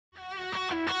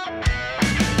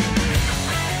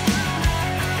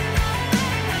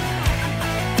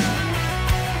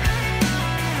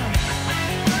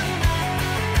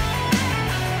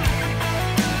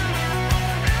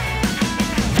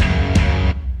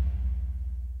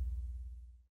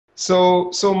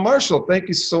So Marshall, thank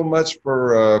you so much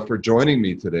for joining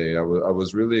me today. I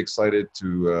was really excited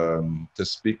to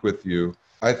speak with you.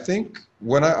 I think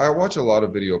when I watch a lot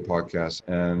of video podcasts,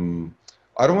 and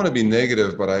I don't want to be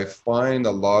negative, but I find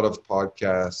a lot of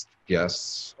podcast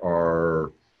guests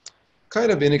are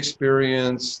kind of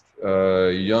inexperienced,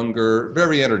 younger,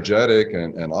 very energetic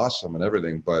and awesome and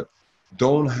everything, but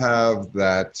don't have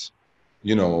that, I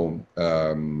don't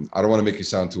want to make you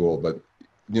sound too old, but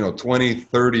 20,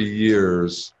 30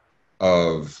 years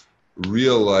of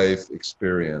real life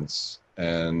experience.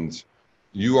 And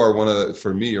you are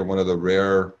you're one of the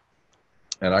rare,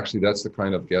 and actually that's the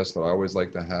kind of guest that I always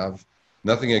like to have.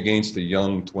 Nothing against the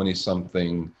young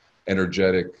 20-something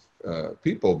energetic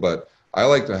people, but I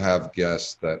like to have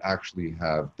guests that actually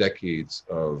have decades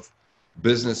of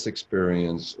business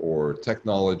experience or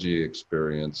technology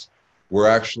experience. We're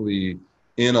actually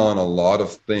in on a lot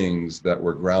of things that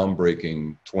were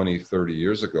groundbreaking 20, 30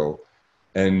 years ago.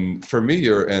 And for me,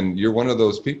 you're one of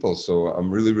those people. So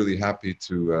I'm really, really happy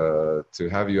to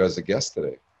have you as a guest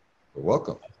today.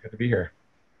 Welcome. It's good to be here.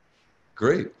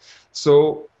 Great.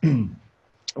 So when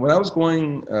I was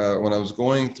going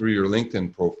through your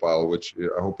LinkedIn profile, which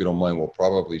I hope you don't mind, we'll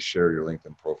probably share your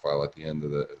LinkedIn profile at the end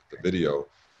of the video.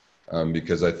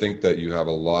 Because I think that you have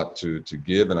a lot to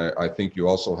give, and I think you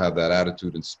also have that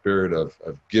attitude and spirit of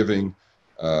giving,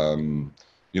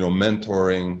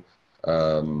 mentoring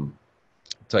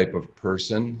type of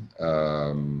person,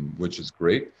 which is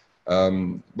great.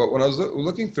 But when I was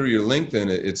looking through your LinkedIn,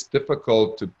 it's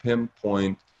difficult to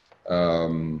pinpoint,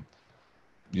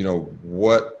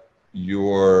 what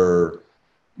your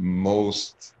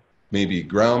most maybe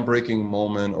groundbreaking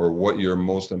moment or what your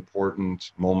most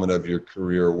important moment of your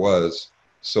career was.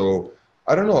 So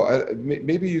I don't know,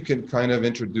 maybe you can kind of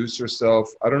introduce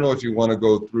yourself. I don't know if you want to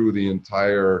go through the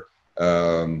entire,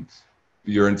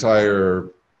 your entire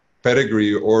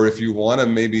pedigree, or if you want to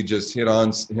maybe just hit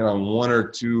on one or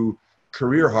two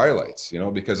career highlights,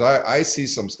 because I see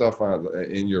some stuff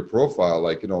in your profile,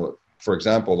 like, for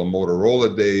example, the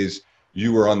Motorola days,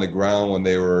 you were on the ground when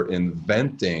they were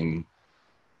inventing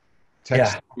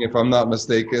texting, if I'm not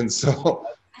mistaken. So,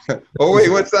 oh wait,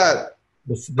 what's that?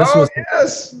 This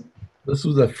Yes. This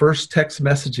was the first text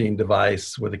messaging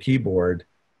device with a keyboard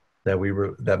that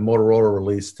Motorola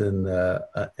released in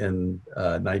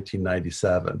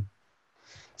 1997.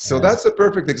 So that's a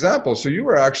perfect example. So you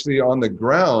were actually on the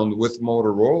ground with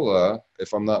Motorola,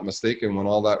 if I'm not mistaken, when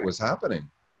all that was happening.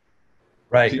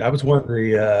 Right. I was one of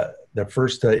the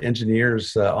first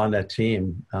engineers on that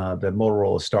team that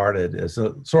Motorola started as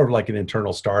sort of like an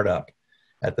internal startup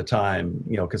at the time,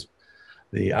 because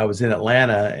I was in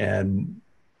Atlanta and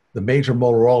the major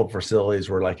Motorola facilities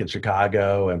were like in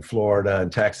Chicago and Florida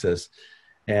and Texas.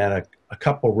 And a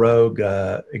couple rogue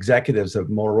executives of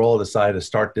Motorola decided to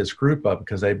start this group up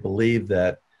because they believed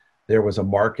that there was a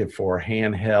market for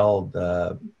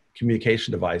handheld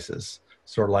communication devices,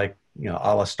 sort of like, a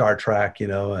la Star Trek,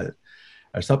 or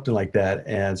something like that.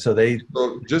 And so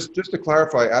So just to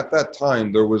clarify, at that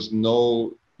time there was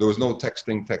no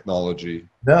texting technology.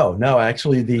 No,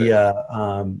 actually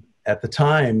at the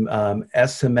time,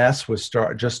 SMS was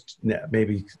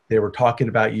maybe they were talking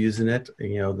about using it,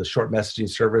 the short messaging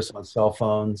service on cell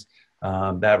phones.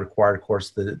 That required, of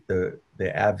course, the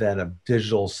advent of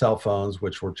digital cell phones,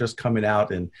 which were just coming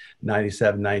out in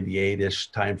 97,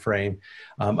 98-ish timeframe.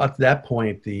 Up to that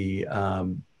point,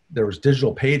 there was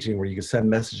digital paging where you could send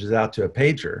messages out to a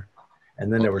pager.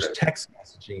 And then there was text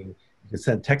messaging. You could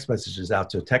send text messages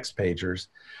out to text pagers.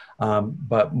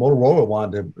 But Motorola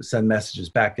wanted to send messages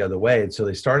back the other way. And so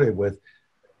they started with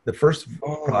the first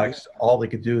products, all they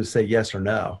could do is say yes or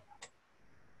no.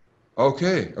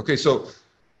 Okay. So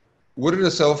what did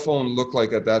a cell phone look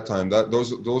like at that time?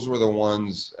 Those were the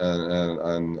ones,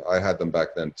 and I had them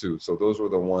back then too. So those were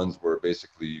the ones where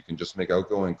basically you can just make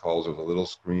outgoing calls with a little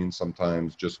screen,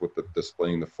 sometimes just with the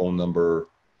displaying the phone number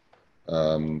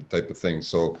type of thing.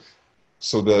 So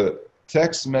the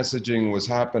text messaging was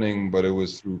happening, but it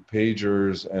was through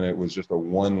pagers, and it was just a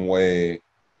one-way.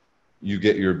 You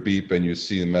get your beep and you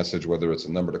see the message, whether it's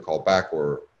a number to call back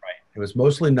or. It was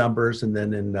mostly numbers, and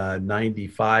then in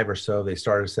 95 or so, they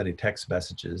started sending text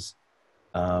messages.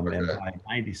 And by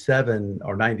 97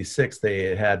 or 96,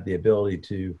 they had the ability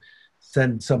to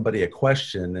send somebody a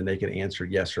question, and they could answer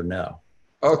yes or no.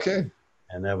 Okay.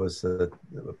 And that was a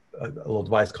little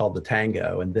device called the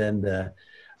Tango. And then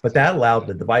but that allowed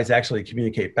the device actually to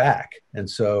communicate back. And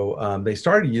so they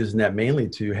started using that mainly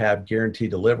to have guaranteed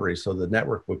delivery. So the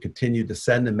network would continue to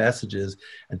send the messages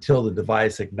until the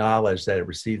device acknowledged that it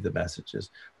received the messages,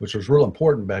 which was real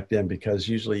important back then because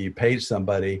usually you paid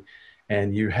somebody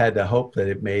and you had to hope that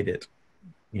it made it.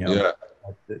 You know, Yeah.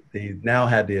 they now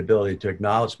had the ability to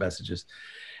acknowledge messages.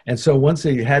 And so once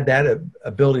they had that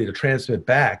ability to transmit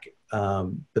back,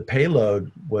 the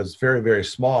payload was very, very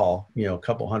small, you know, a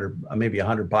couple hundred, maybe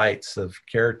 100 bytes of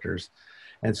characters.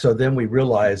 And so then we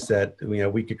realized that, you know,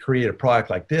 we could create a product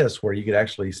like this where you could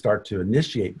actually start to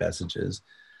initiate messages.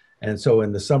 And so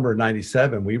in the summer of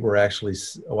 97, we were actually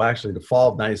the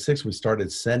fall of 96, we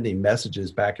started sending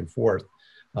messages back and forth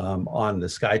on the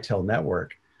SkyTel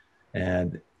network.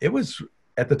 And it was,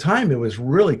 at the time, it was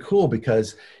really cool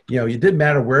because, you know, it didn't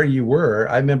matter where you were.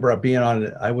 I remember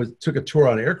took a tour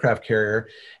on an aircraft carrier,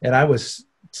 and I was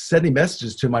sending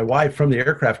messages to my wife from the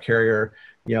aircraft carrier,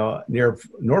 you know, near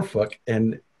Norfolk.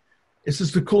 And it's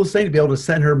just the coolest thing to be able to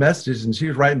send her messages, and she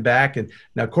was writing back. And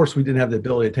now, of course, we didn't have the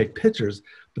ability to take pictures,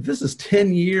 but this is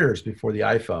 10 years before the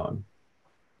iPhone.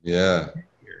 Yeah. 10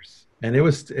 years. And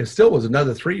it still was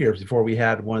another 3 years before we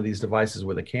had one of these devices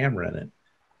with a camera in it.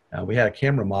 We had a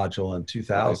camera module in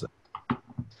 2000.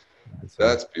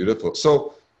 That's beautiful.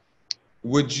 So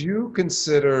would you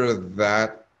consider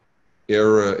that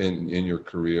era in your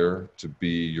career to be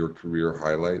your career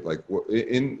highlight? Like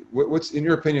what's in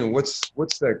your opinion, what's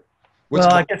I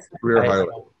guess career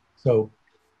highlight? So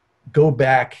go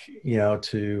back, you know,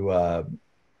 to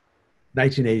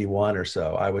 1981 or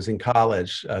so. I was in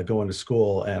college going to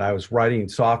school, and I was writing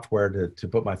software to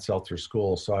put myself through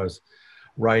school. So I was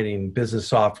writing business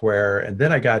software, and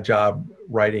then I got a job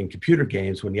writing computer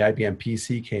games when the IBM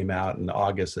PC came out in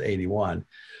August of 81.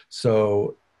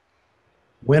 So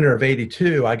winter of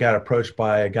 82, I got approached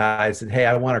by a guy and said, hey,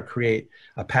 I want to create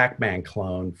a Pac-Man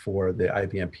clone for the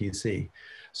IBM PC.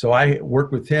 So I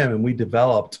worked with him, and we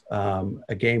developed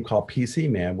a game called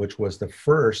PC Man, which was the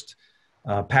first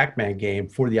Pac-Man game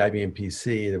for the IBM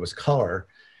PC. That was color,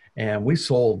 and we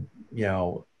sold, you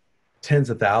know,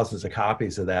 tens of thousands of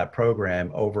copies of that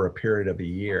program over a period of a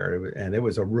year. And it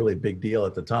was a really big deal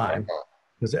at the time,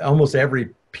 because almost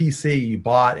every PC you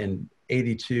bought in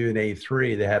 82 and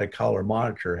 83 that had a color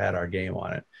monitor had our game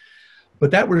on it. But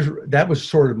that was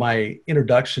sort of my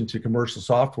introduction to commercial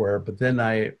software. But then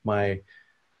the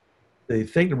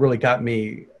thing that really got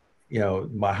me, you know,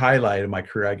 my highlight of my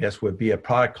career, I guess, would be a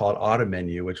product called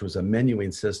AutoMenu, which was a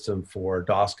menuing system for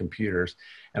DOS computers.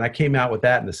 And I came out with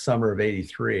that in the summer of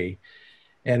 83.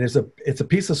 And it's a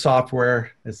piece of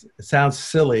software. It sounds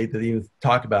silly to even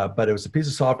talk about, but it was a piece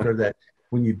of software that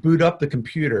when you boot up the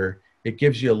computer, it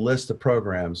gives you a list of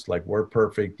programs like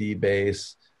WordPerfect,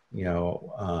 DBase, you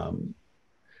know,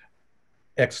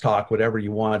 Xtalk, whatever you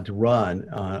wanted to run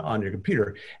on your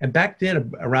computer. And back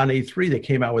then, around 83, they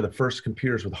came out with the first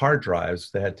computers with hard drives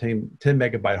that had 10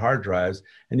 megabyte hard drives,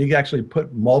 and you could actually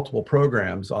put multiple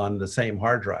programs on the same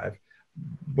hard drive,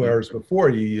 whereas before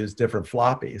you used different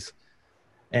floppies.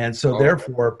 And so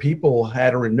therefore, people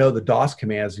had to know the DOS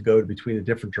commands to go between the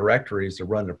different directories to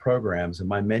run the programs, and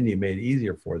my menu made it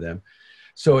easier for them.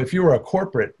 So if you were a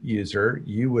corporate user,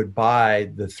 you would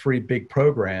buy the three big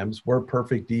programs,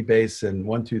 WordPerfect, DBase, and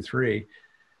 123,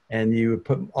 and you would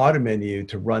put AutoMenu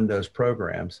to run those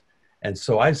programs. And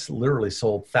so I literally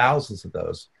sold thousands of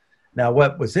those. Now,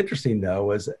 what was interesting, though,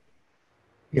 was,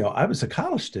 you know, I was a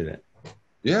college student.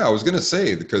 Yeah, I was going to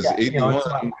say, because 81. You know,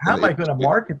 so how am I going to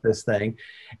market this thing?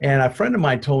 And a friend of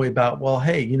mine told me about, well,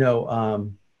 hey, you know,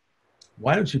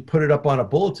 why don't you put it up on a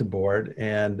bulletin board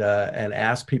and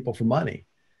ask people for money?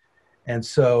 And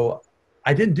so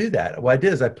I didn't do that. What I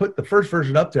did is I put the first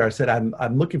version up there. I said,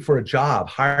 I'm looking for a job.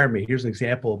 Hire me. Here's an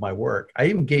example of my work. I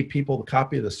even gave people a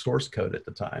copy of the source code at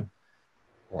the time.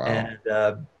 Wow.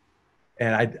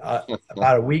 And I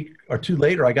about a week or two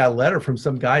later, I got a letter from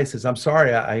some guy who says, I'm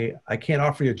sorry, I can't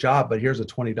offer you a job, but here's a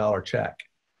 $20 check.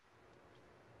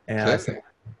 And I said,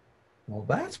 well,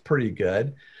 that's pretty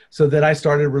good. So then I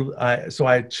started, so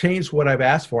I changed what I've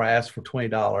asked for. I asked for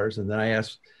 $20, and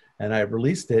then I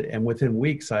released it. And within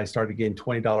weeks, I started getting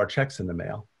 $20 checks in the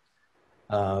mail.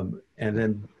 And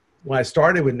then when I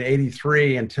started in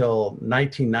 83 until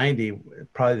 1990,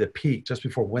 probably the peak, just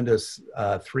before Windows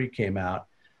 3 came out,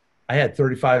 I had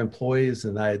 35 employees,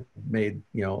 and I had made,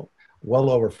 you know, well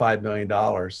over $5 million.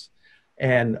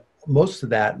 And most of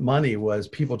that money was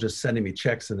people just sending me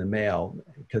checks in the mail,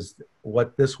 because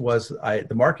what this was,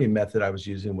 the marketing method I was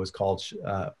using was called,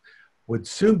 would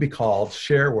soon be called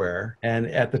shareware. And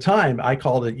at the time, I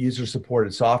called it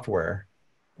user-supported software.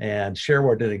 And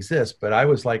shareware didn't exist, but I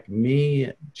was like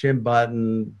me, Jim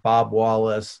Button, Bob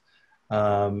Wallace,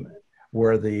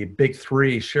 where the big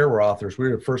three shareware authors, we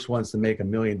were the first ones to make $1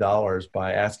 million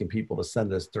by asking people to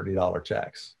send us $30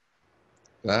 checks.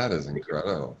 That is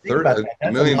incredible.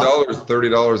 $1 million,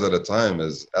 $30 at a time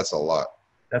that's a lot.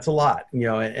 That's a lot,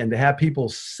 and to have people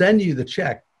send you the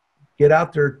check, get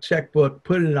out their checkbook,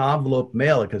 put it in an envelope,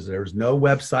 mail it, because there's no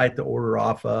website to order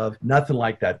off of, nothing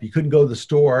like that. You couldn't go to the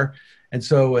store. And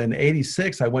so in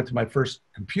 '86, I went to my first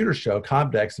computer show,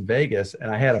 Comdex in Vegas,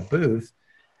 and I had a booth.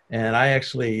 And I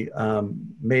actually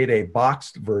made a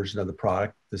boxed version of the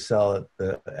product to sell at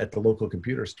the local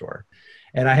computer store.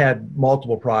 And I had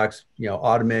multiple products,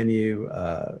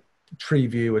 AutoMenu,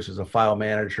 TreeView, which is a file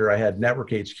manager. I had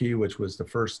Network HQ, which was the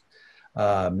first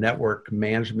network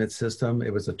management system.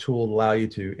 It was a tool to allow you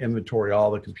to inventory all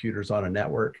the computers on a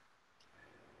network.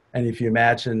 And if you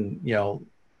imagine,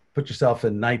 put yourself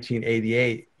in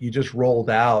 1988, you just rolled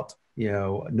out,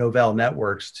 Novell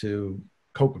networks to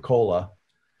Coca-Cola,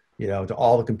 to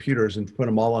all the computers and put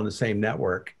them all on the same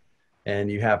network,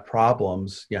 and you have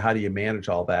problems, how do you manage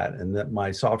all that? And that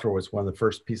my software was one of the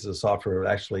first pieces of software that would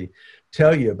actually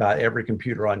tell you about every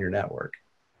computer on your network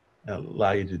and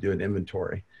allow you to do an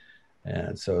inventory.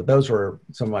 And so those were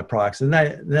some of my products. And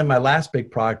then my last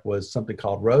big product was something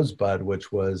called Rosebud,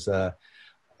 which was, I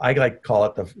like to call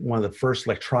it one of the first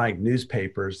electronic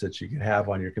newspapers that you could have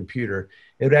on your computer.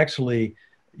 You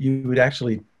would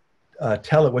actually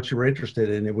tell it what you were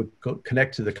interested in. It would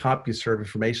connect to the CompuServe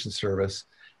information service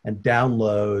and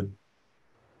download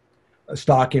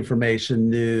stock information,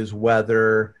 news,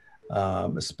 weather,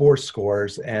 sports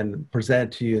scores, and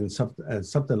present it to you in something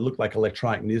that looked like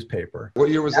electronic newspaper. What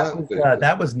year was that?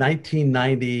 That was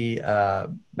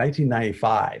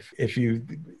 1995. If you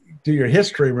do your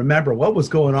history, remember what was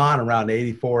going on around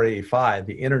 84, 85.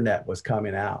 The internet was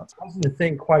coming out. It wasn't a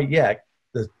thing quite yet.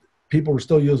 People were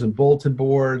still using bulletin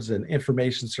boards and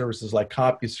information services like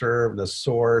CompuServe, the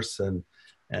Source, and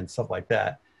stuff like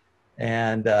that.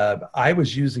 And I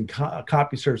was using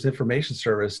CompuServe's information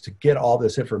service to get all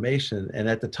this information. And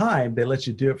at the time, they let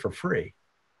you do it for free,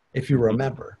 if you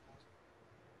remember.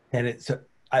 And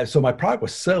so my product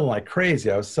was selling like crazy.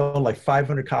 I was selling like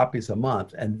 500 copies a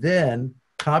month. And then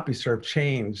CompuServe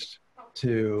changed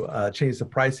to change the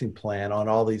pricing plan on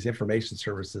all these information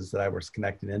services that I was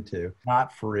connected into,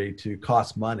 not free, to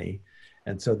cost money.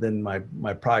 And so then my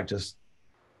product just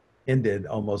ended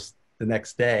almost the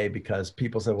next day because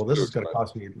people said, well, this is going to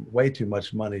cost me way too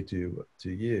much money to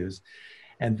use.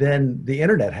 And then the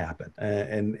internet happened.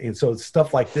 And so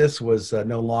stuff like this was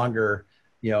no longer,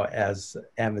 as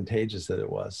advantageous as it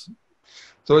was.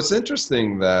 So it's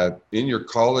interesting that in your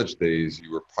college days,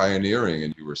 you were pioneering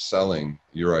and you were selling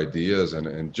your ideas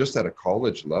and just at a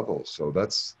college level. So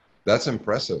that's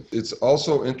impressive. It's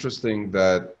also interesting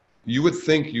that you would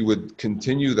think you would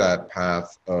continue that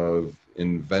path of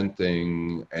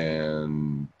inventing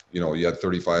and, you had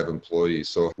 35 employees.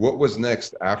 So what was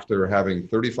next after having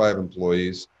 35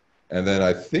 employees? And then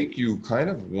I think you kind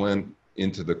of went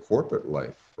into the corporate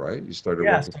life, right? You started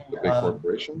working for the big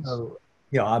corporations.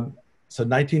 So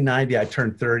 1990, I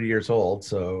turned 30 years old.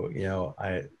 So,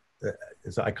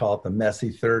 as I call it, the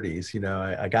messy 30s.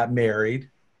 I got married,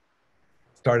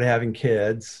 started having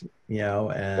kids,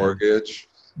 and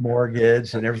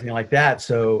mortgage and everything like that.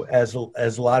 So as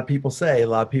a lot of people say, a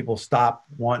lot of people stop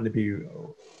want to be a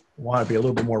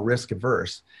little bit more risk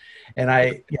averse. And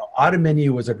AutoMenu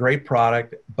was a great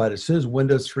product, but as soon as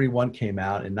Windows 3.1 came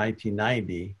out in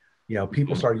 1990,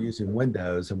 people started using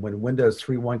Windows. And when Windows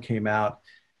 3.1 came out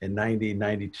in 90,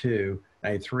 92,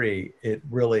 93, it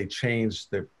really changed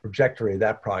the trajectory of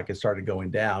that product. It started going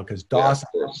down because DOS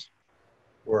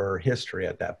were history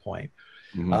at that point.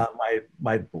 Mm-hmm.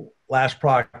 My last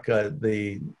product,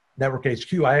 the Network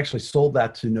HQ, I actually sold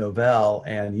that to Novell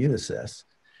and Unisys.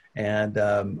 And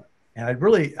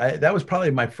that was probably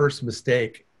my first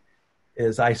mistake,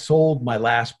 is I sold my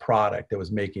last product that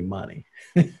was making money.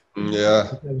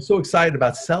 Yeah. I was so excited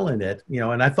about selling it,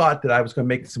 and I thought that I was going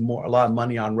to make a lot of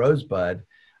money on Rosebud,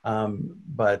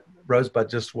 but Rosebud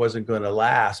just wasn't going to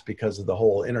last because of the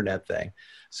whole internet thing.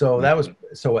 So that was,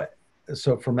 so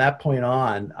from that point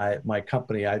on, my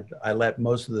company, I let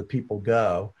most of the people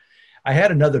go. I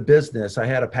had another business. I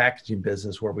had a packaging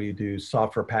business where we do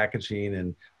software packaging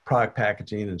and product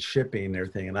packaging and shipping and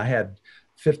everything. And I had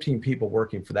 15 people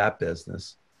working for that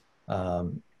business.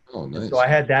 Oh, nice. So I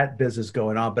had that business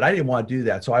going on, but I didn't want to do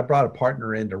that. So I brought a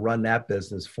partner in to run that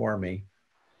business for me.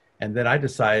 And then I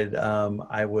decided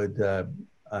I would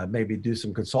maybe do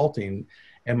some consulting.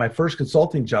 And my first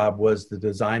consulting job was to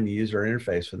design the user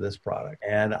interface for this product.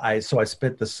 And I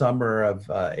spent the summer of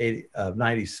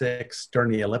 96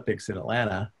 during the Olympics in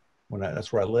Atlanta,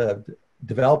 that's where I lived,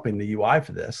 developing the UI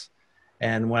for this.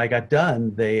 And when I got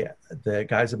done, the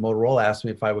guys at Motorola asked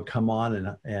me if I would come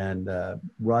on and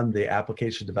run the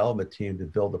application development team to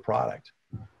build the product.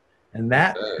 And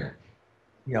that,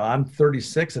 I'm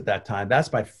 36 at that time.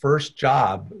 That's my first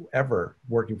job ever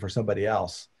working for somebody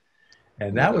else.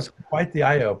 And that was quite the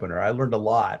eye opener. I learned a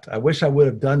lot. I wish I would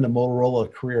have done the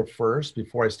Motorola career first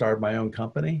before I started my own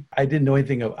company. I didn't know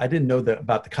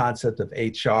about the concept of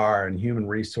HR and human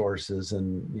resources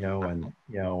and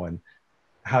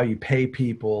how you pay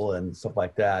people and stuff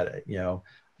like that.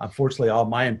 Unfortunately, all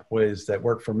my employees that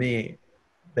work for me,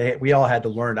 we all had to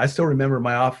learn. I still remember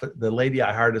the lady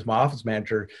I hired as my office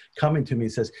manager coming to me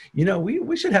and says,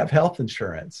 we should have health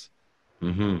insurance.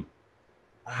 Mm-hmm.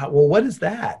 Well, what is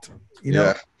that?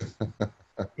 Yeah.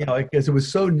 Because it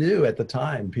was so new at the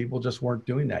time, people just weren't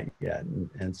doing that yet.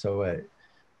 And so,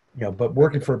 but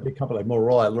working for a big company like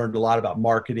Motorola, I learned a lot about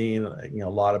marketing, a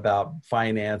lot about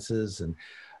finances,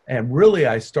 and really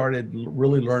I started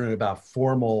really learning about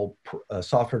formal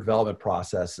software development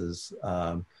processes,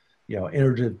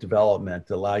 iterative development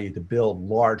to allow you to build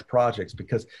large projects.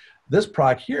 Because this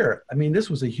product here,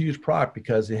 this was a huge product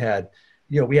because it had,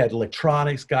 we had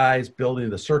electronics guys building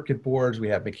the circuit boards. We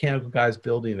had mechanical guys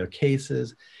building their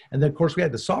cases. And then, of course, we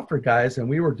had the software guys, and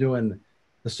we were doing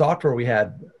the software. We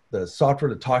had the software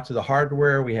to talk to the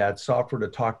hardware. We had software to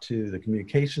talk to the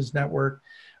communications network.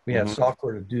 We had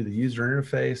software to do the user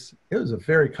interface. It was a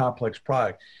very complex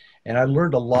product. And I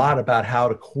learned a lot about how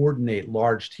to coordinate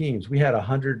large teams. We had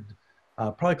 100,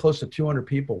 probably close to 200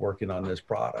 people working on this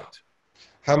product.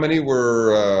 How many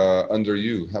were under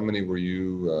you? How many were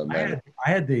you managing? I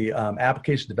had the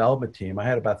application development team. I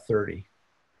had about 30.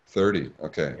 30,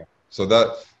 okay. Yeah. So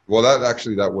that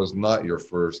was not your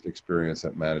first experience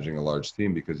at managing a large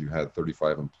team because you had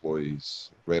 35 employees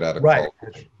right out of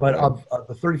college. But of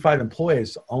the 35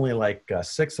 employees, only like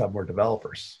 6 of them were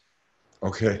developers.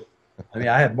 Okay. I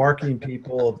had marketing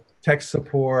people, tech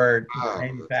support,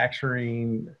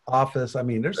 manufacturing, office.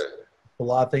 There's a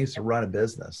lot of things to run a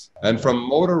business. And from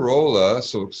Motorola,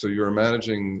 so you were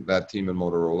managing that team in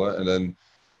Motorola, and then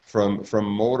from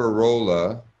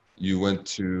Motorola, you went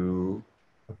to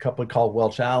a company called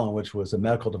Welch Allyn, which was a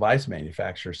medical device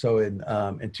manufacturer. So in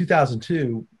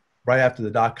 2002, right after the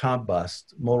dot-com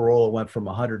bust, Motorola went from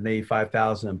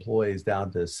 185,000 employees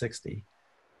down to 60,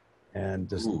 and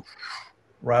just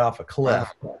right off a cliff.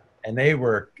 Wow. And they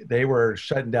were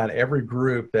shutting down every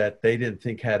group that they didn't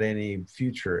think had any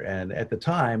future. And at the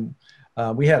time,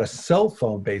 we had a cell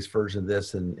phone based version of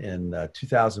this in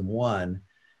 2001,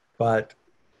 but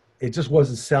it just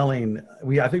wasn't selling.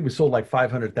 I think we sold like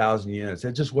 500,000 units.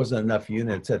 It just wasn't enough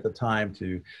units at the time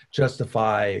to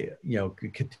justify,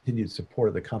 continued support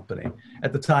of the company.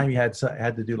 At the time, you had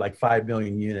to do like 5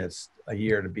 million units a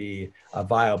year to be a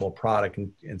viable product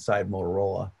inside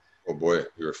Motorola. Oh boy,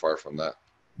 you were far from that.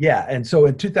 Yeah, and so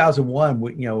in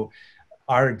 2001,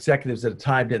 our executives at the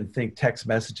time didn't think text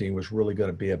messaging was really going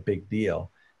to be a big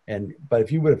deal. But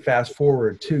if you would have fast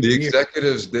forward 2 years, the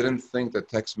executives didn't think that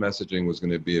text messaging was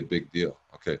going to be a big deal.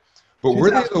 Okay, but were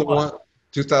they the one?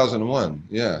 2001,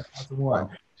 yeah. 2001.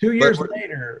 2 years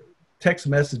later, text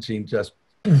messaging just.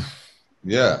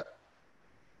 Yeah,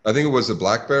 I think it was the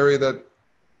BlackBerry that.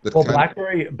 Well,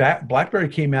 BlackBerry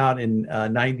came out in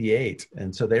 '98,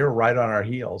 and so they were right on our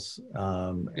heels,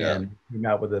 and came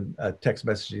out with a text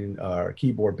messaging or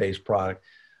keyboard-based product.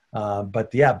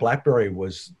 But BlackBerry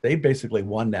they basically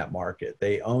won that market.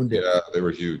 They owned it. Yeah, they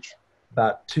were huge.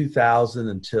 About 2000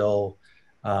 until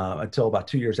about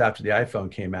 2 years after the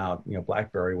iPhone came out,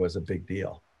 BlackBerry was a big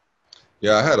deal.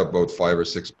 Yeah, I had about 5 or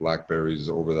 6 BlackBerries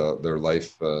over their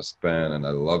life span, and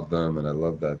I loved them, and I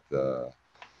loved that.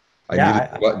 I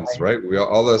needed buttons, right? We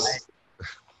all this.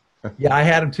 Yeah, I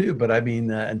had them too, but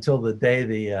until the day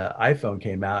the iPhone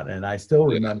came out, and I still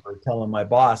remember telling my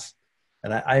boss,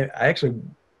 and I actually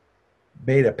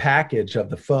made a package of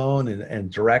the phone and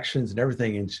directions and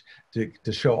everything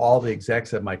to show all the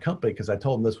execs at my company because I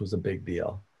told them this was a big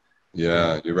deal.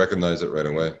 Yeah, you recognize it right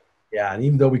away. Yeah, and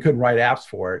even though we couldn't write apps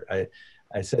for it,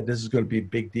 I said this is going to be a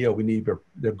big deal.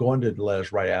 They're going to let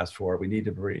us write apps for it. We need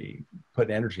to put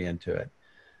energy into it.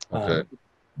 Okay.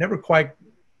 Never quite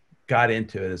got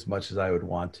into it as much as I would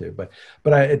want to, but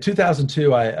in 2002,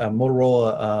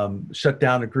 Motorola shut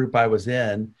down the group I was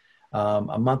in.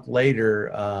 A month later,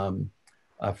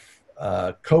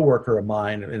 a coworker of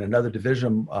mine in another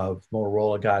division of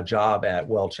Motorola got a job at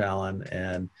Welch Allyn,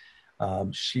 and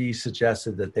she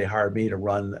suggested that they hire me to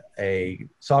run a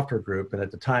software group. And at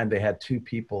the time, they had 2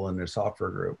 people in their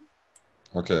software group.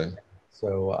 Okay.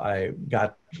 So I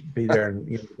got to be there and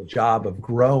the job of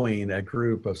growing a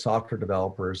group of software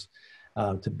developers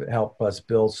to help us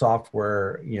build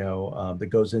software, that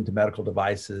goes into medical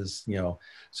devices,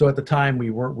 So at the time we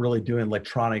weren't really doing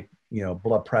electronic,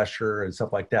 blood pressure and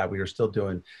stuff like that. We were still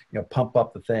doing, pump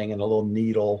up the thing and a little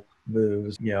needle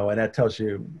moves, and that tells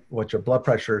you what your blood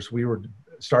pressure is. We were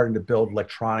starting to build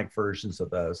electronic versions of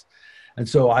those. And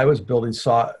so I was building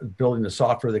the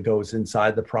software that goes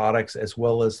inside the products, as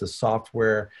well as the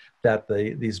software that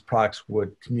these products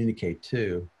would communicate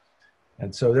to.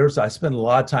 And so I spent a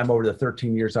lot of time over the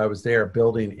 13 years I was there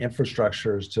building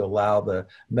infrastructures to allow the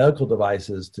medical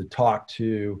devices to talk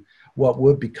to what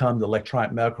would become the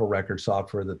electronic medical record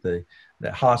software that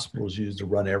hospitals use to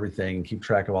run everything and keep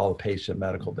track of all the patient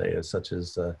medical data, such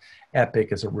as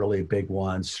Epic is a really big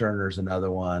one, Cerner's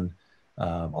another one,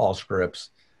 Allscripts.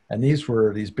 And these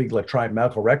were these big electronic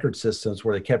medical record systems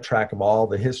where they kept track of all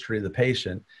the history of the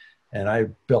patient. And I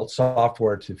built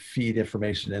software to feed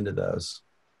information into those.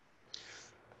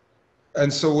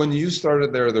 And so when you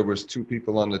started there was 2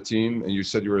 people on the team, and you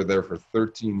said you were there for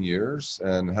 13 years.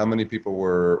 And how many people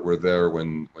were there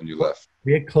when you left?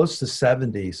 We had close to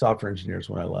 70 software engineers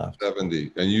when I left.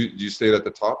 70. And you stayed at the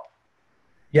top?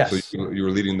 Yes. So you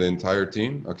were leading the entire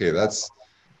team? Okay, that's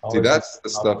the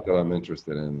stuff that I'm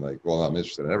interested in. Like, well, I'm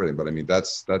interested in everything, but I mean,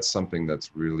 that's something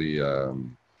that's really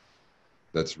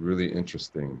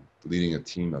interesting. Leading a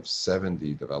team of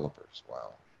 70 developers.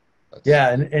 Wow.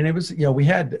 And it was, we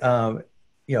had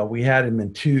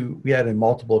in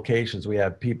multiple locations. We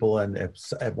had people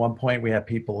at one point we had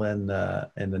people in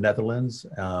the Netherlands.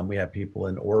 We had people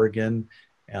in Oregon,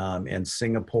 and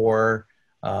Singapore,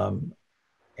 and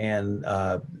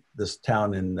this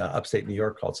town in upstate New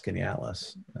York called Skinny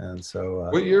Atlas. And so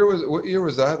what year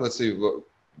was that? Let's see.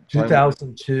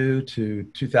 2002 to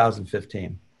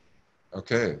 2015.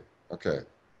 Okay.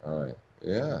 All right.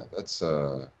 Yeah, that's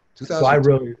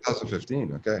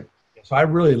 2015. Okay. So I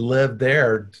really lived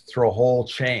there through a whole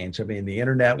change. I mean, the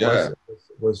internet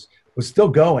was still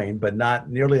going, but not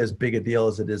nearly as big a deal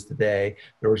as it is today.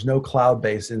 There was no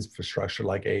cloud-based infrastructure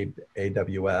like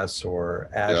AWS or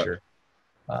Azure.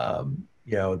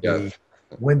 The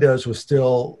Windows was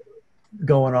still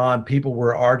going on. People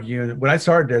were arguing. When I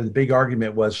started there, the big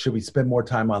argument was, should we spend more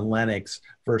time on Linux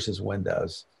versus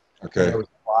Windows? Okay. There was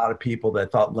a lot of people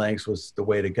that thought Linux was the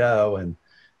way to go, and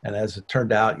as it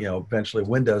turned out, eventually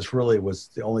Windows really was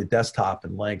the only desktop,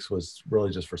 and Linux was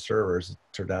really just for servers, it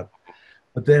turned out.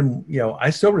 But then, I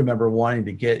still remember wanting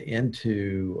to get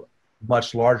into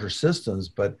much larger systems,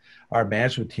 but our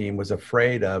management team was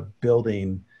afraid of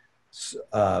building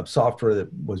software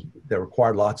that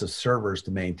required lots of servers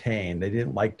to maintain. They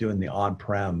didn't like doing the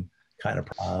on-prem kind of.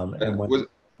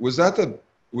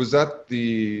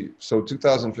 So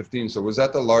 2015? So was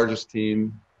that the largest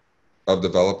team of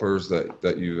developers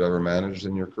that you've ever managed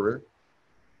in your career?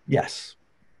 Yes.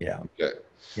 Yeah. Okay.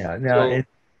 Yeah. Now, I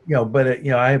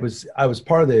was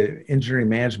part of the engineering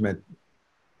management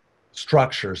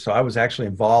structure. So I was actually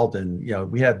involved in,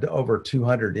 we had over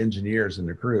 200 engineers in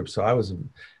the group. So I was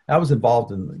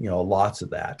involved in, lots of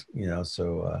that,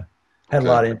 so had a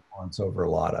lot of influence over a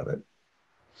lot of it.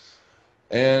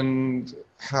 And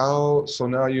so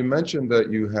now you mentioned that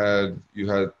you had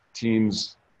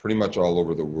teams pretty much all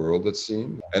over the world, it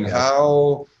seemed. And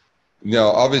how,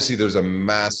 obviously there's a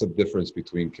massive difference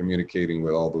between communicating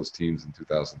with all those teams in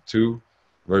 2002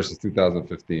 versus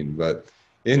 2015. But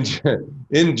in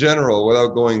general, without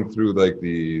going through like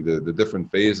the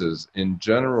different phases, in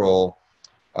general,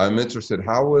 I'm interested,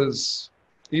 how was,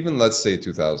 even let's say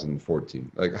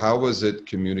 2014, like how was it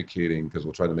communicating, because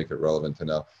we'll try to make it relevant to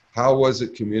now, how was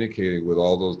it communicating with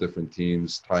all those different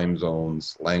teams, time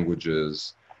zones,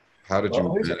 languages? How did you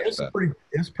manage that? It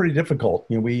was pretty difficult.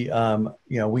 We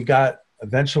got,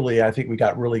 eventually, I think we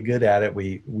got really good at it.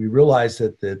 We realized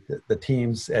that the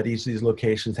teams at each of these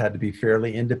locations had to be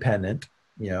fairly independent.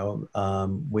 We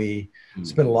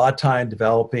spent a lot of time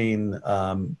developing,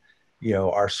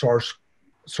 our source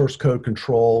code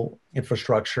control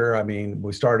infrastructure. I mean,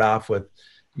 we started off with,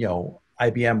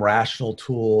 IBM Rational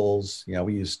tools.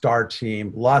 We used Star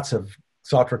Team, lots of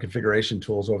software configuration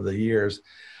tools over the years.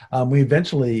 We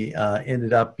eventually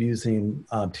ended up using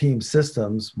Team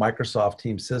Systems, Microsoft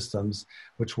Team Systems,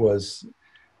 which was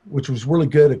really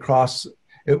good across.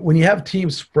 When you have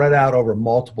teams spread out over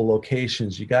multiple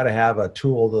locations, you got to have a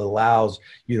tool that allows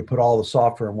you to put all the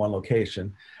software in one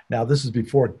location. Now, this is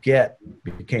before Git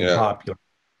became popular.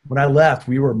 When I left,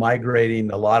 we were migrating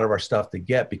a lot of our stuff to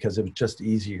Git because it was just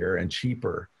easier and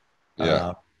cheaper.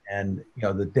 And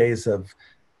the days of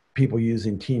people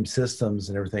using Team Systems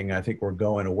and everything, I think, were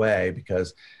going away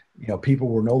because people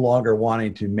were no longer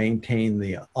wanting to maintain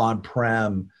the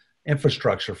on-prem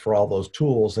infrastructure for all those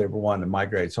tools they were wanting to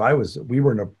migrate. So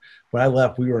when I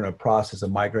left, we were in a process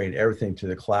of migrating everything to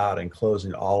the cloud and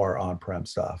closing all our on-prem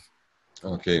stuff.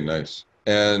 Okay, nice.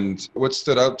 And what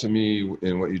stood out to me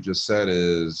in what you just said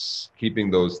is keeping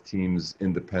those teams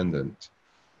independent.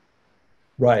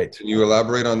 Right. Can you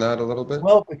elaborate on that a little bit?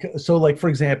 Well, so like, for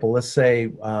example, let's say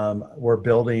we're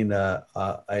building a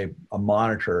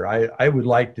monitor. I would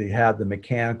like to have the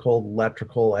mechanical,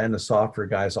 electrical, and the software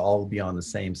guys all be on the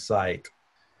same site.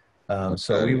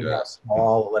 So we would have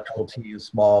small electrical teams,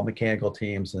 small mechanical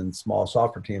teams, and small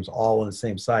software teams all on the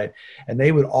same site, and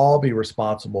they would all be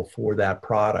responsible for that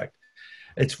product.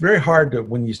 It's very hard to,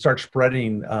 when you start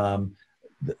spreading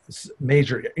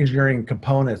major engineering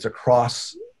components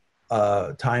across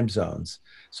time zones.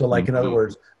 So like, in other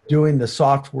words, doing the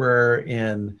software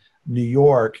in New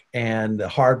York and the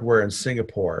hardware in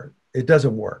Singapore, it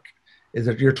doesn't work. Is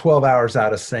that you're 12 hours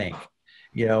out of sync,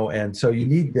 and so you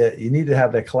need to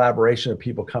have that collaboration of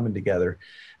people coming together.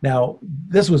 Now,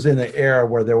 this was in an era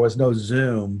where there was no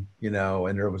Zoom, and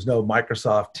there was no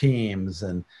Microsoft Teams,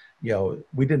 and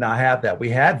we did not have that. We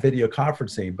had video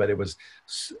conferencing, but it was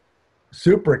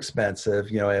super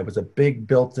expensive. It was a big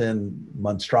built-in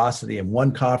monstrosity in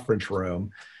one conference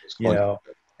room,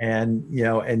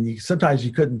 and sometimes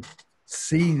you couldn't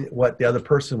see what the other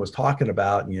person was talking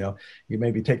about. You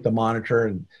maybe take the monitor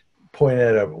and point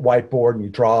at a whiteboard and you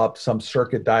draw up some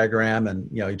circuit diagram, and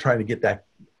you're trying to get that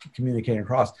communicating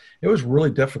across. It was really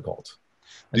difficult.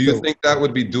 Do you think that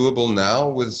would be doable now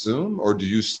with Zoom, or do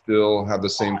you still have the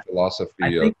same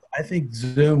philosophy? I think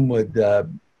Zoom would,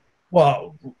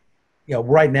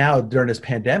 right now during this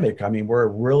pandemic, I mean, we're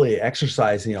really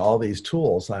exercising all these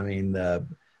tools. I mean,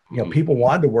 people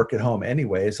wanted to work at home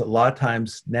anyways. A lot of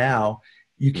times now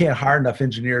you can't hire enough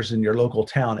engineers in your local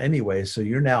town anyway. So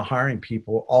you're now hiring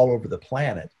people all over the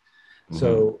planet. Mm-hmm.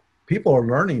 So people are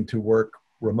learning to work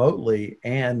remotely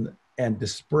and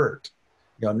disparate.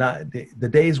 Not the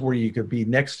days where you could be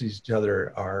next to each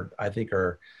other I think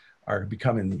are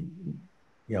becoming,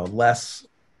 less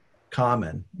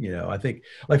common. I think,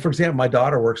 like, for example, my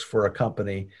daughter works for a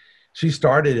company. She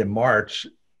started in March.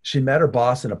 She met her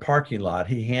boss in a parking lot.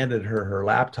 He handed her her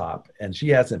laptop, and she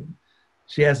hasn't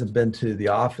been to the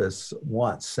office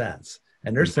once since.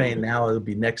 And they're saying now it'll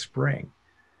be next spring.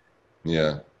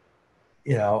 Yeah.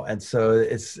 And so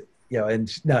it's,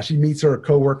 and now she meets her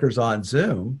coworkers on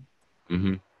Zoom.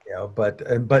 Mm-hmm.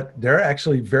 But they're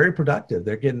actually very productive.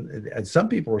 They're getting, and some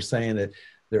people were saying that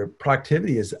their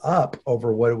productivity is up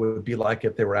over what it would be like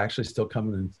if they were actually still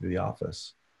coming into the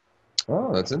office.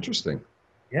 Oh, that's interesting.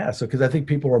 Yeah. So, because I think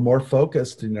people are more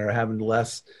focused and they're having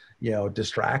less,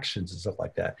 distractions and stuff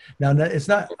like that. Now, it's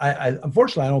not,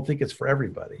 unfortunately, I don't think it's for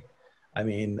everybody. I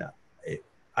mean,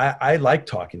 I like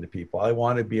talking to people. I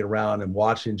want to be around and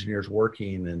watch engineers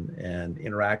working and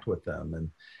interact with them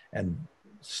and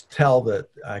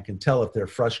I can tell if they're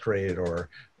frustrated or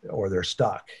they're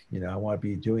stuck. I want to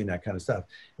be doing that kind of stuff.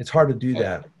 It's hard to do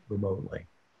that remotely.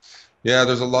 Yeah,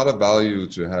 there's a lot of value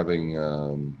to having,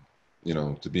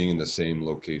 to being in the same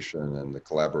location and the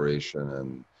collaboration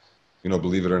and,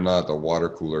 believe it or not, the water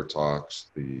cooler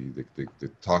talks, the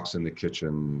talks in the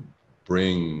kitchen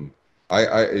bring.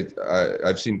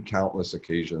 I've seen countless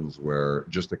occasions where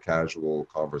just a casual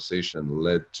conversation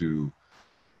led to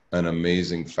an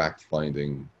amazing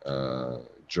fact-finding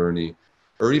journey,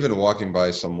 or even walking by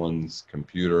someone's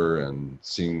computer and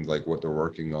seeing like what they're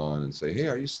working on and say, hey,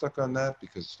 are you stuck on that?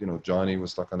 Because, Johnny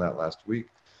was stuck on that last week.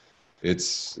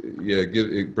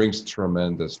 It brings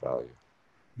tremendous value.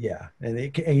 Yeah. And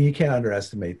you can't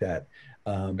underestimate that.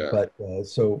 But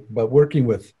working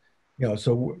with,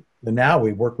 now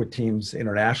we work with teams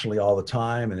internationally all the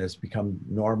time, and it's become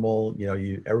normal.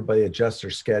 Everybody adjusts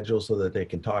their schedule so that they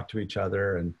can talk to each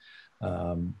other. And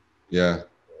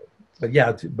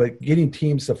but getting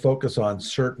teams to focus on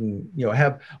certain,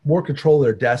 have more control of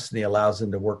their destiny allows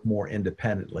them to work more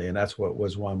independently. And that's what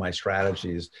was one of my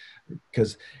strategies.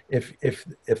 Because if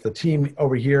the team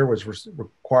over here was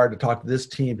required to talk to this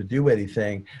team to do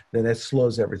anything, then it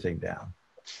slows everything down.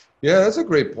 Yeah, that's a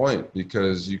great point,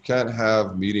 because you can't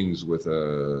have meetings with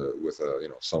a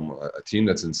team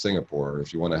that's in Singapore.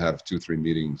 If you want to have 2-3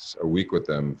 meetings a week with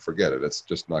them, forget it. It's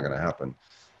just not going to happen.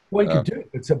 Well, you can do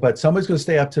it, but somebody's going to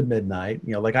stay up to midnight.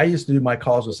 Like I used to do my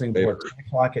calls with Singapore at 10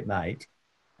 o'clock at night,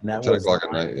 and that 10 was o'clock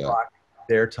at night,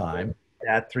 their time.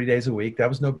 At 3 days a week, that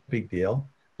was no big deal.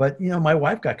 But my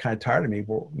wife got kind of tired of me,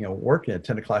 working at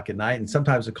 10 o'clock at night, and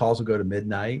sometimes the calls would go to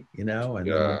midnight. And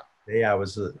today I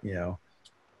was,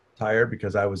 tired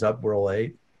because I was up real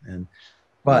late.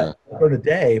 But for the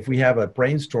day, if we have a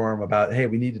brainstorm about, hey,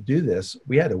 we need to do this,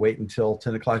 we had to wait until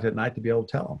 10 o'clock at night to be able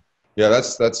to tell them. Yeah,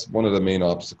 that's one of the main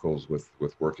obstacles with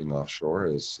working offshore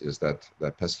is that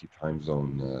pesky time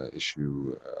zone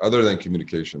issue. Other than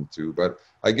communication too, but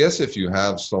I guess if you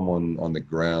have someone on the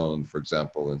ground, for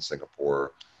example, in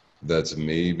Singapore, that's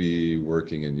maybe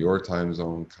working in your time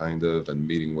zone, kind of, and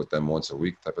meeting with them once a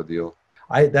week type of deal.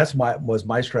 That's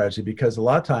my strategy, because a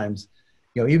lot of times,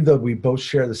 even though we both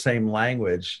share the same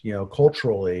language,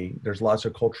 culturally, there's lots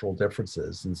of cultural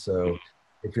differences. And so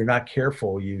if you're not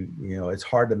careful, it's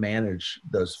hard to manage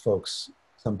those folks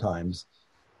sometimes,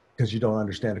 because you don't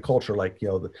understand the culture. Like,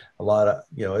 a lot of,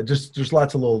 there's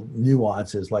lots of little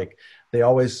nuances. Like they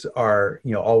always are,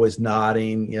 always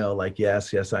nodding, like,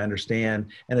 yes, yes, I understand.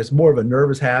 And it's more of a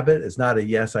nervous habit. It's not a,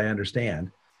 yes, I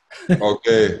understand.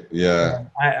 Okay, yeah,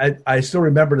 I still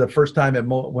remember the first time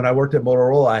when I worked at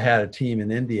Motorola, I had a team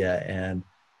in India, and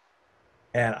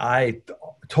I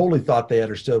totally thought they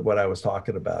understood what I was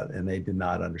talking about, and they did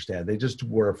not understand. They just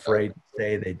were afraid to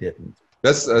say they didn't.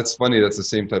 that's funny. That's the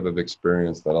same type of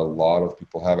experience that a lot of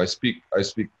people have. I speak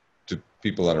to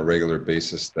people on a regular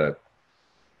basis that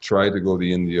tried to go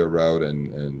the India route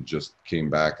and just came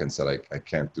back and said, I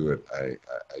can't do it. I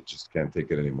just can't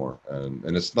take it anymore.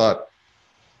 And it's not,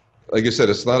 like you said,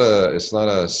 it's not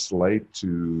a slight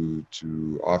to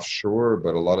offshore,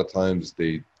 but a lot of times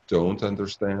they don't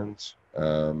understand.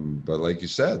 But like you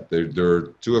said, they're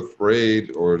too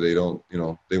afraid, or they don't,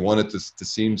 they want it to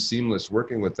seem seamless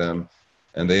working with them,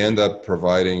 and they end up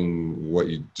providing what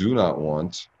you do not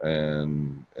want,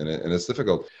 and it's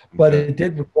difficult. But Okay. it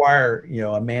did require,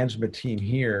 a management team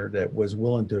here that was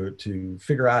willing to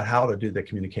figure out how to do the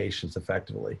communications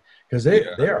effectively, because they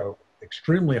Yeah, are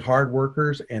extremely hard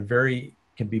workers and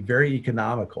can be very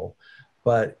economical.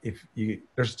 But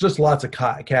there's just lots of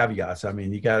caveats. I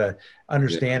mean, you got to yeah,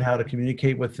 understand how to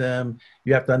communicate with them.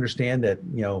 You have to understand that,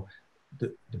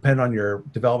 depend on your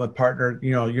development partner,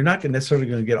 you're not necessarily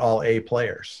going to get all A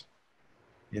players.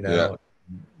 You yeah,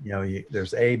 know,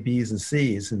 there's A, B's, and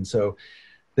C's, and so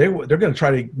they're going to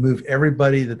try to move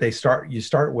everybody that you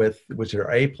start with, which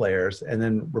are A players, and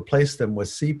then replace them with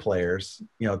C players,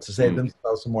 to save mm,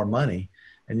 themselves some more money.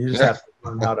 And you just yeah, have to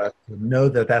learn how to know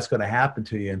that that's going to happen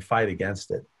to you and fight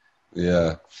against it.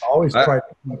 yeah. I always I, try to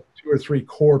keep two or three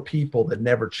core people that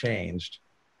never changed.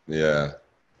 yeah.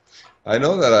 I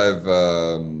know that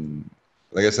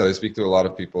like I said, I speak to a lot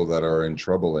of people that are in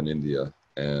trouble in India,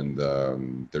 and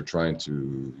they're trying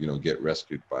to, get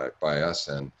rescued by us.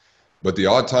 But the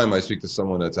odd time I speak to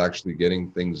someone that's actually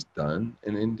getting things done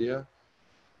in India,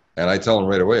 and I tell them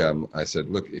right away, I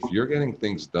said, look, if you're getting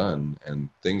things done and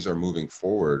things are moving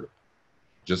forward,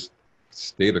 just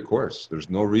stay the course. There's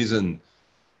no reason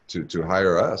to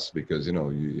hire us, because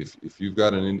if you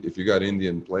got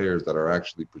Indian players that are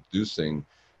actually producing,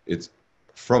 it's,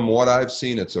 from what I've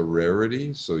seen, it's a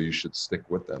rarity, so you should stick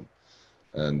with them.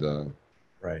 And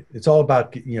Right. It's all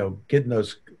about, getting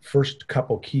those first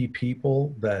couple key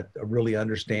people that really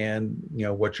understand,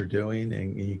 what you're doing,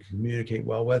 and you can communicate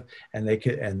well with, and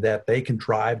that they can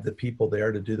drive the people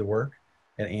there to do the work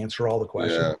and answer all the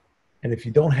questions. yeah, And if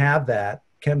you don't have that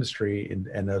chemistry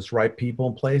and those right people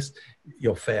in place,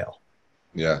 you'll fail.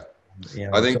 yeah,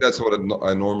 I So think that's what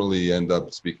I normally end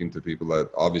up speaking to people that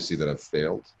obviously that have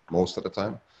failed most of the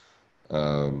time.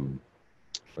 um,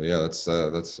 but yeah,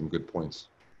 that's some good points.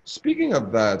 Speaking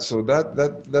of that, so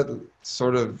that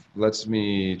sort of lets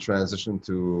me transition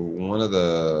to one of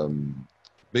the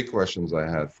big questions I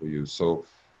had for you. So,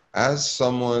 as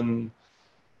someone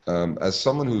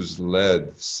who's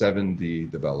led 70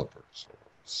 developers,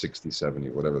 60, 70,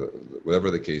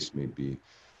 whatever the case may be,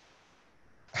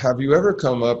 have you ever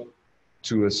come up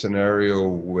to a scenario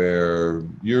where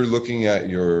you're looking at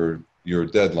your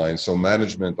deadline? So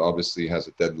management obviously has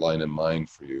a deadline in mind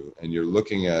for you, and you're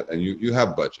looking at, and you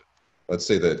have budget. Let's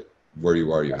say that where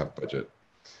you are, you have budget.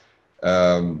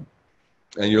 Um,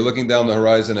 and you're looking down the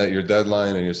horizon at your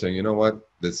deadline, and you're saying, you know what,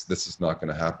 this is not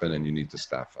going to happen, and you need to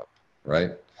staff up,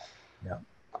 right? yeah.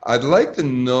 I'd like to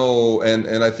know,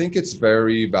 and I think it's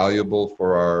very valuable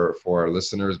for our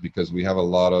listeners, because we have a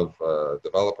lot of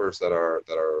developers that are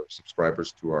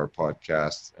subscribers to our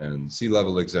podcast, and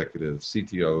C-level executives,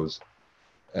 CTOs.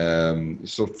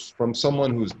 So from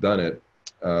someone who's done it,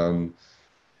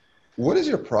 what is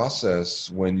your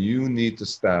process when you need to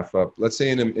staff up? Let's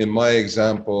say in my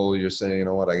example, you're saying, you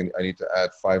know what, I need to add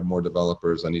 5 more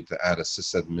developers. I need to add a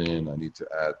sysadmin. I need to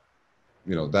add,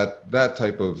 that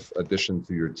type of addition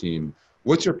to your team.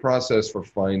 What's your process for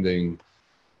finding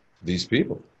these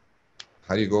people?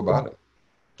 How do you go about Well, it?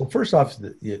 well, first off,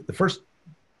 the first,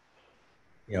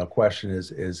 question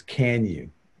is can you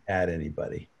add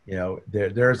anybody?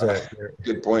 There's a,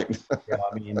 Good point.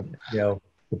 I mean,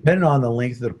 depending on the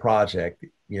length of the project,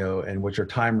 and what your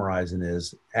time horizon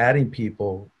is, adding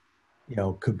people,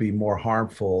 could be more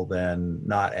harmful than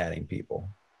not adding people.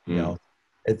 Mm.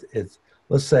 It's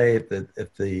let's say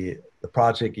if the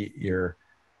project you're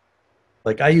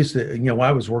like, I used to, when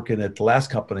I was working at the last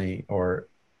company or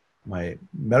my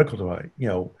medical device,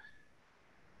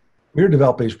 we were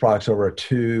developing these products over a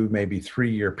 2, maybe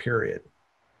 3 year period.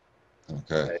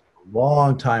 Okay.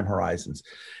 Long time horizons.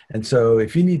 And so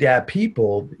if you need to add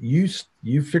people, you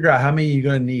figure out how many you're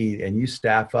going to need and you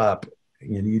staff up,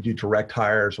 you do direct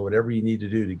hires or whatever you need to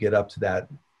do to get up to that,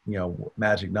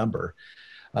 magic number.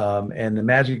 And the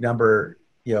magic number,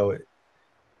 you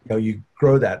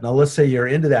grow that. Now, let's say you're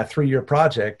into that 3 year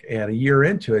project and a year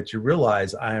into it, you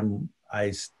realize I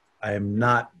am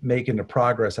not making the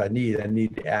progress I need. I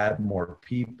need to add more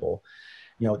people.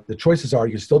 The choices are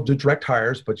you can still do direct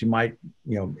hires, but you might,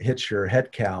 hit your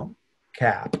headcount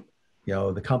cap.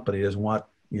 The company doesn't want,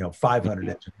 500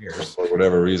 engineers. For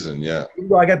whatever reason, yeah.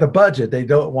 Well, I got the budget. They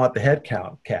don't want the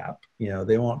headcount cap.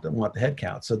 They want the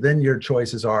headcount. So then your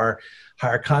choices are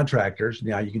hire contractors.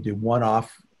 Now you can do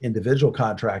one-off individual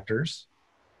contractors,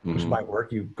 which might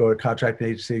work. You go to a contracting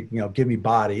agency, give me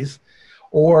bodies.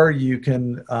 Or you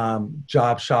can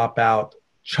job shop out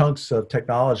chunks of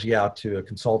technology out to a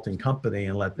consulting company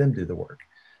and let them do the work.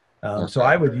 So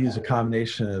I would use a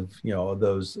combination of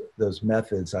those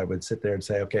methods. I would sit there and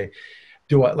say, okay,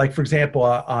 do I, like, for example,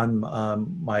 on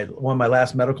one of my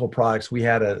last medical products, we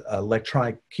had a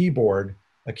electronic keyboard,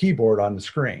 on the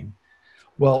screen.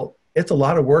 Well, it's a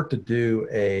lot of work to do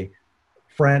a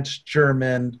French,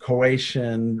 German,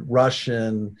 Croatian,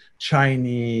 Russian,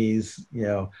 Chinese,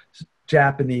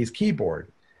 Japanese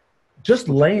keyboard. Just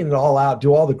laying it all out,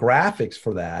 do all the graphics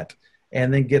for that,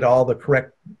 and then get all the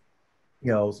correct,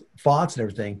 fonts and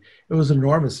everything. It was an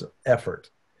enormous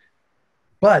effort.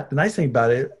 But the nice thing about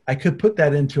it, I could put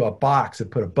that into a box and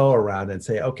put a bow around it and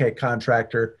say, okay,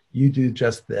 contractor, you do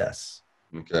just this.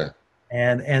 Okay.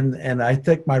 And I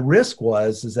think my risk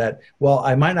is that, well,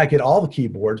 I might not get all the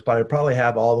keyboards, but I probably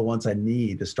have all the ones I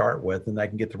need to start with, and I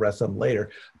can get the rest of them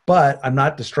later. But I'm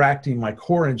not distracting my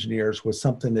core engineers with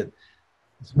something that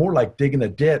it's more like digging a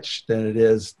ditch than it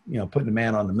is, putting a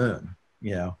man on the moon,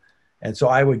 And so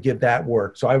I would give that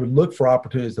work. So I would look for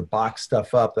opportunities to box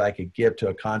stuff up that I could give to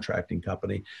a contracting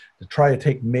company to try to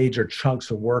take major chunks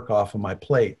of work off of my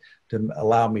plate to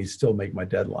allow me to still make my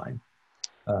deadline.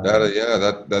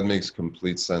 That makes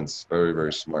complete sense. Very,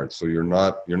 very smart. So you're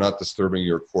not disturbing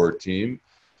your core team.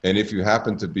 And if you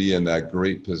happen to be in that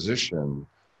great position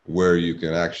where you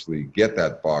can actually get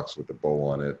that box with the bow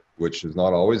on it, which is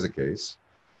not always the case.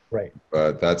 Right.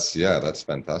 But that's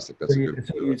fantastic. That's good.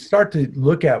 So you start to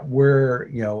look at where,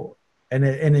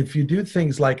 and if you do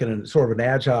things like in a sort of an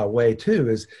agile way too,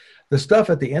 is the stuff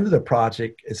at the end of the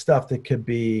project is stuff that could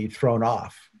be thrown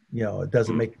off. It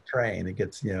doesn't make the train. It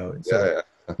gets, So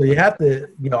you have to,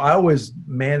 I always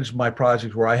manage my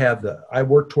projects where I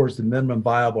work towards the minimum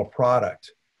viable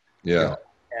product. Yeah.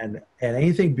 And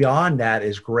anything beyond that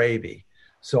is gravy.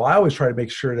 So I always try to make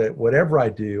sure that whatever I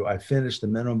do, I finish the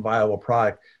minimum viable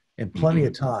product in plenty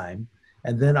of time.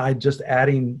 And then I just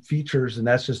adding features, and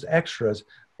that's just extras,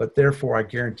 but therefore I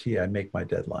guarantee I make my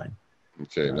deadline.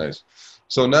 Okay, nice.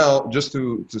 So now just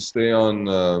to stay on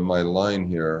my line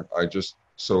here,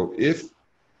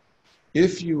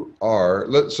 if you are,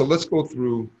 let's go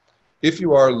through, if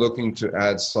you are looking to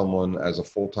add someone as a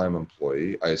full-time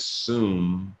employee, I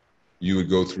assume you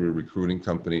would go through a recruiting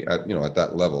company at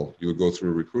that level. You would go through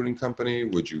a recruiting company.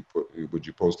 Would you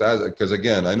post ads? Because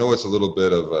again, I know it's a little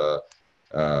bit of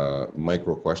a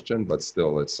micro question, but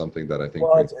still, it's something that I think.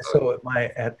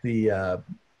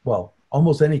 Well,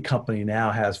 almost any company now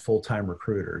has full-time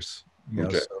recruiters.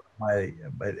 Okay.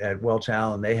 But at Welch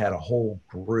Allen, they had a whole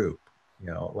group.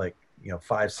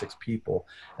 5-6 people.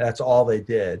 That's all they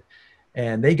did.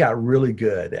 And they got really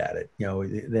good at it.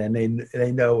 Then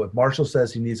they know if Marshall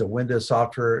says he needs a Windows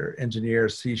software engineer,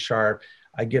 C#,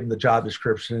 I give them the job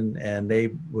description, and they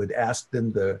would ask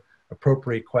them the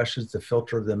appropriate questions to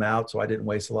filter them out. So I didn't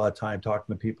waste a lot of time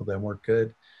talking to people that weren't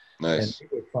good. Nice. And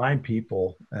they would find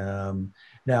people.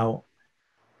 Now,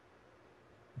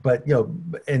 but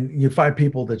and you find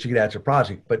people that you could add to your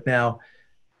project. But now,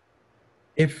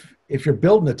 if you're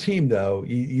building a team, though,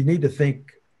 you need to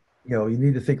think. You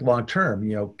need to think long term.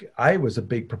 I was a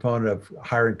big proponent of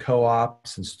hiring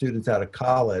co-ops and students out of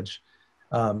college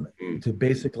to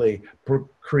basically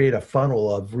create a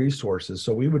funnel of resources.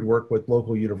 So we would work with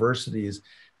local universities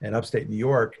in upstate New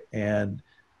York, and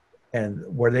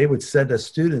where they would send us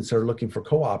students that are looking for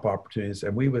co-op opportunities,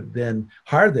 and we would then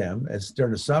hire them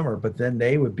during the summer. But then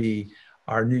they would be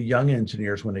our new young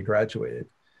engineers when they graduated.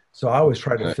 So I always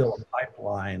try to Okay. fill a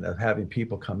pipeline of having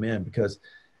people come in, because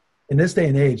in this day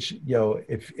and age,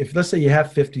 if let's say you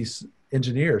have 50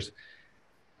 engineers,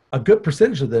 a good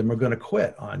percentage of them are going to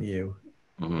quit on you,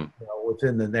 Hmm.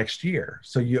 within the next year.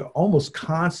 So you almost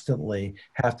constantly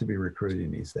have to be recruiting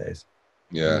these days.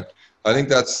 Yeah, I think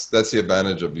that's the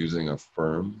advantage of using a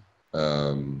firm.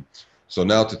 Um, so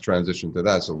now to transition to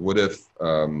that. So what if,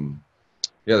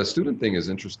 yeah, the student thing is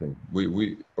interesting.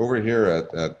 We over here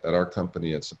at our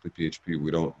company at SimplyPHP,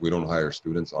 we don't hire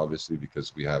students, obviously,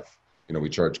 because we have, we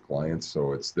charge clients,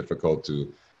 so it's difficult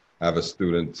to have a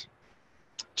student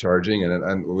charging.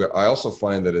 I also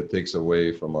find that it takes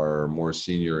away from our more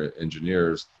senior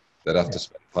engineers that have Yeah. to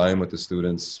spend time with the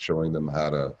students, showing them how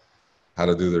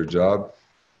to do their job.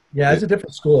 Yeah, it's It, a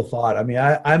different school of thought. I mean,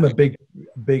 I'm a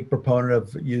big proponent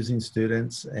of using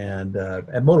students, and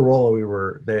at Motorola,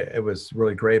 it was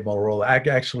really great. Motorola,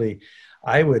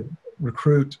 I would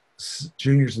recruit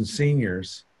juniors and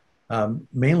seniors,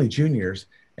 mainly juniors.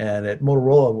 And at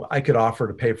Motorola, I could offer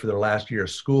to pay for their last year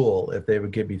of school if they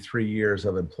would give me 3 years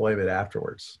of employment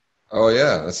afterwards. oh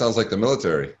yeah, that sounds like the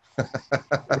military.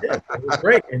 It was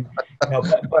great. And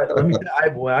but let me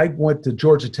when I went to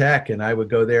Georgia Tech and I would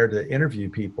go there to interview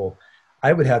people,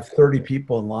 I would have 30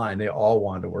 people in line. They all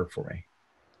wanted to work for me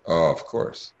Oh, of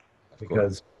course, of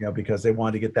course. because they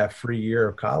wanted to get that free year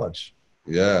of college.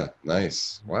 Yeah,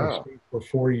 nice. Which Wow. for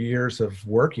 4 years of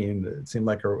working, it seemed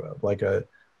like a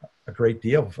great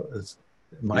deal. It's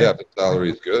Yeah, my, the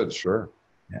salary is good. Sure,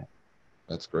 yeah.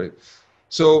 that's great.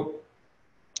 So,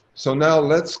 so now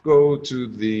let's go to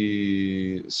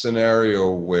the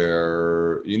scenario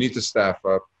where you need to staff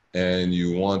up and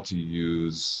you want to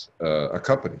use a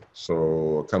company.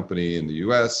 So a company in the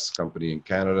US, company in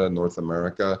Canada, North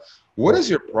America. What is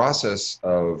your process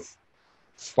of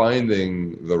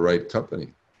finding the right company?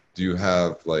 Do you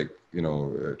have like,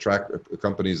 track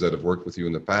companies that have worked with you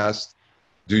in the past?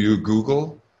 Do you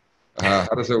Google? How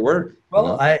does it work?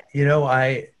 Well,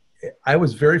 I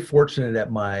was very fortunate at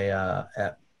my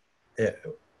at,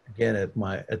 again at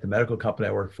the medical company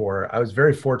I worked for. I was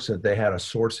very fortunate they had a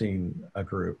sourcing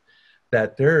group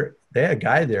that they had a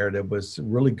guy there that was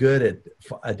really good at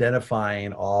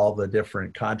identifying all the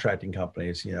different contracting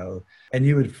companies, and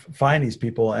you would find these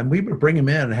people, and we would bring them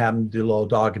in and have them do little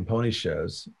dog and pony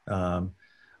shows, and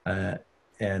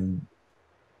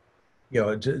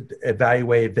to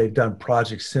evaluate if they've done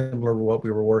projects similar to what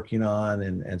we were working on,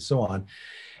 and so on.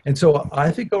 And so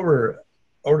I think over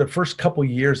the first couple of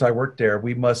years I worked there,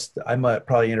 I might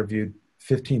probably interviewed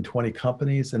 15, 20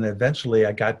 companies. And eventually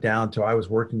I got down to, I was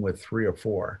working with 3 or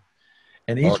 4.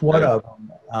 And each one Okay. of them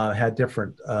had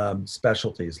different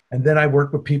specialties. And then I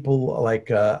worked with people like,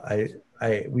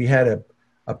 we had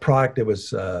a product that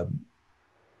was going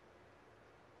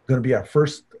to be our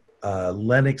first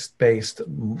Linux-based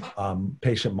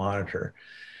patient monitor.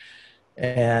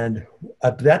 And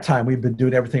at that time, we've been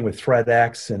doing everything with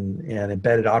ThreadX and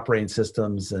embedded operating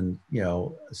systems and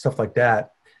stuff like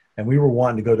that. And we were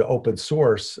wanting to go to open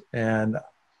source. And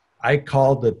I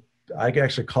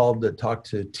actually called to talk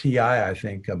to TI, I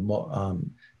think,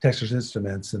 Texas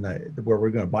Instruments, and where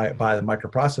we're going to buy the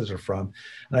microprocessor from.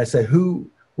 And I said,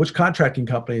 which contracting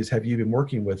companies have you been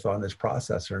working with on this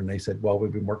processor? And they said, well,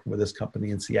 we've been working with this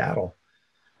company in Seattle.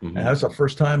 And that was the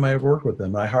first time I ever worked with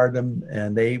them. I hired them,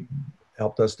 and they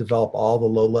helped us develop all the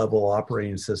low-level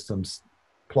operating systems,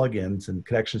 plugins, and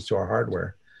connections to our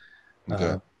hardware.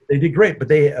 Okay. They did great,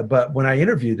 but when I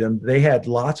interviewed them, they had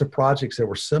lots of projects that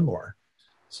were similar,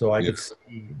 so I could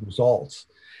see results.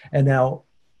 And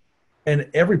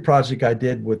every project I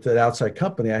did with that outside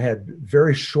company, I had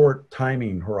very short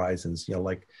timing horizons,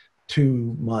 like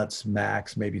 2 months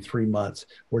max, maybe 3 months,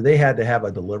 where they had to have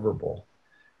a deliverable.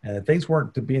 And if things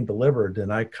weren't being delivered,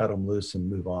 then I cut them loose and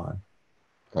move on.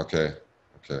 Okay.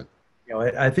 Okay.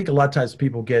 I think a lot of times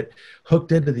people get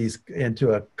hooked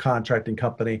into a contracting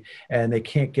company and they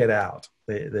can't get out.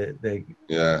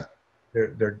 Yeah.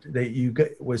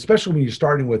 Especially when you're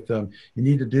starting with them, you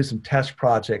need to do some test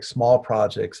projects, small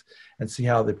projects, and see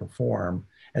how they perform,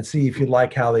 and see if you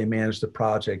like how they manage the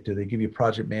project. Do they give you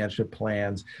project management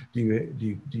plans? Do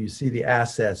you see the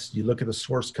assets? Do you look at the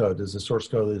source code? Is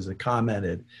it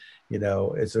commented?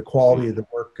 Is the quality of the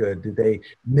work good? Did they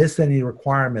miss any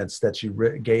requirements that you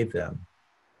gave them?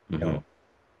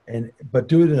 But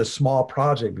do it in a small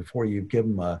project before you give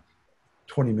them a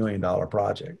 $20 million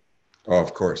project. Oh,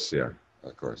 of course. Yeah.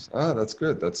 Of course. That's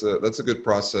good. That's a good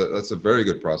process. That's a very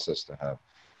good process to have.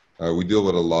 We deal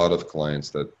with a lot of clients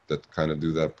that kind of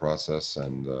do that process,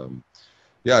 and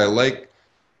yeah, I like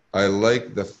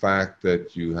the fact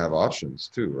that you have options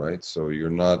too, right? So you're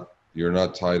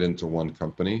not tied into one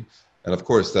company. And of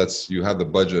course, you have the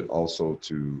budget also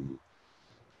to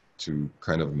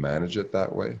kind of manage it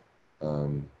that way.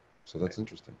 So that's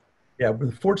interesting. Yeah,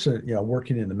 we're fortunate,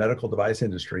 working in the medical device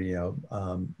industry,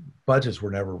 budgets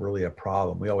were never really a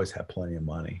problem. We always had plenty of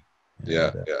money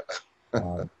Yeah, and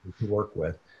yeah. to work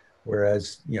with.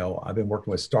 Whereas, I've been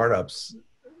working with startups,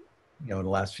 in the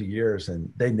last few years,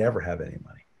 and they never have any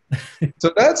money.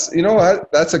 So that's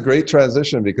a great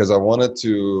transition, because I wanted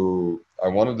to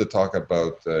talk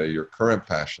about your current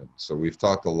passion. So we've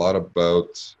talked a lot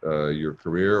about your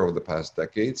career over the past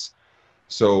decades.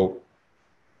 So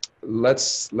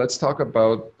let's talk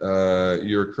about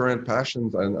your current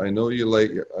passions. I know you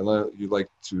like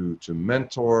to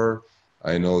mentor.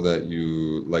 I know that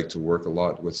you like to work a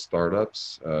lot with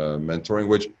startups, mentoring,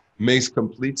 which makes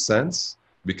complete sense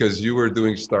because you were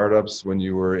doing startups when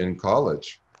you were in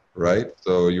college, right?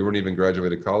 So you weren't even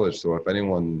graduated college. So if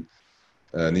anyone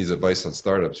needs advice on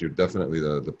startups, you're definitely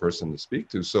the person to speak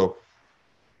to. So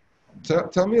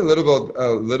tell me a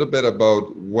little bit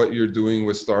about what you're doing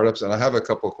with startups, and I have a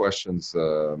couple of questions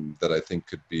that I think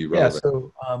could be relevant. Yeah.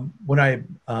 So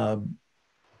when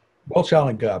Welch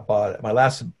Allyn got bought, my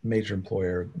last major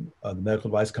employer, the medical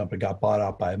device company, got bought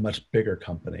out by a much bigger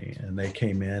company, and they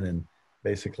came in and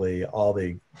basically all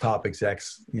the top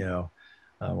execs,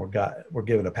 were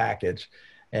given a package.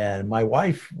 And my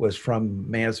wife was from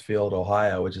Mansfield,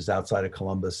 Ohio, which is outside of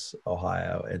Columbus,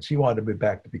 Ohio, and she wanted to move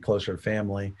back to be closer to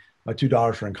family. My two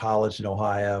daughters were in college in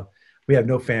Ohio. We have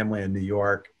no family in New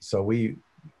York, so we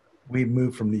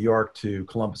moved from New York to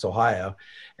Columbus, Ohio.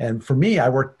 And for me,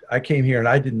 I came here and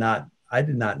I did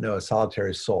not know a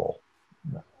solitary soul,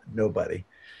 nobody.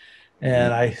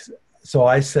 And I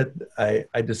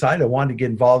decided I wanted to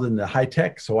get involved in the high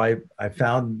tech. So I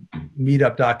found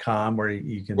meetup.com where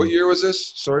you can. What year was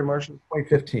this? Sorry, Marshall.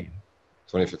 2015.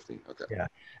 2015. Okay. Yeah.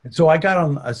 And so I got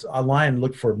online and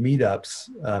looked for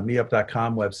meetups,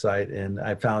 meetup.com website, and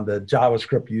I found the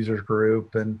JavaScript users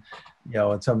group and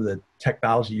some of the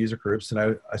technology user groups.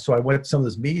 And so I went to some of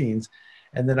those meetings,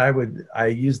 and then I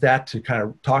used that to kind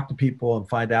of talk to people and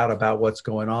find out about what's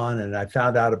going on. And I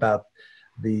found out about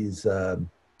these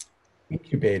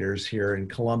incubators here in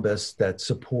Columbus that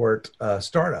support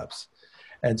startups.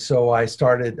 And so I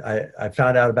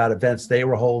found out about events they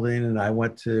were holding, and I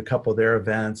went to a couple of their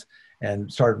events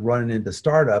and started running into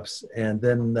startups. And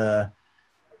then,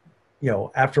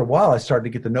 after a while, I started to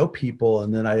get to know people.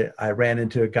 And then I ran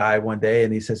into a guy one day,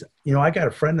 and he says, I got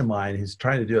a friend of mine who's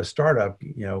trying to do a startup.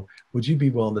 Would you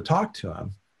be willing to talk to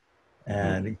him?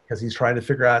 And because he's trying to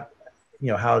figure out,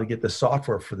 how to get the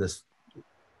software for this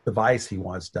device he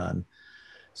wants done.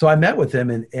 So I met with him,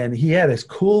 and he had this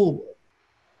cool,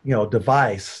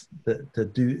 device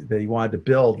that he wanted to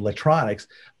build electronics,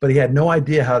 but he had no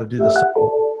idea how to do the software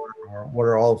or what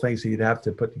are all the things he'd have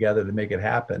to put together to make it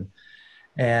happen.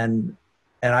 And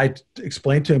I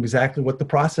explained to him exactly what the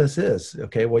process is.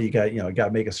 Okay, well, you got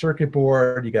to make a circuit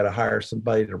board. You got to hire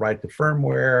somebody to write the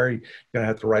firmware. You're going to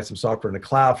have to write some software in the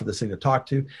cloud for this thing to talk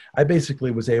to. I basically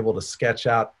was able to sketch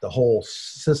out the whole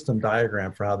system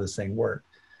diagram for how this thing worked.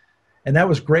 And that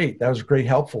was great. That was great,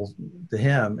 helpful to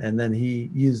him. And then he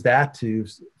used that to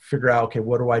figure out, okay,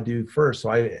 what do I do first?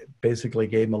 So I basically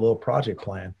gave him a little project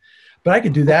plan. But I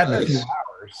could do that in a few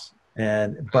hours.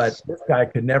 But this guy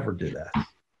could never do that.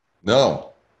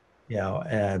 No.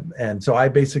 And so I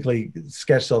basically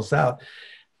sketched those out.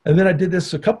 And then I did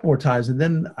this a couple more times, and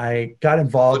then I got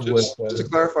involved just to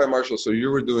clarify, Marshall, so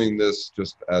you were doing this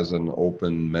just as an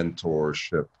open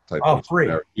mentorship type of free.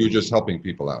 Scenario. You were just helping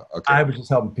people out. Okay. I was just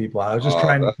helping people out. I was just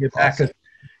trying to get back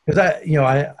because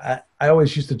I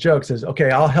always used to joke, says, okay,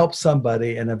 I'll help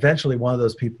somebody, and eventually one of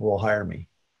those people will hire me.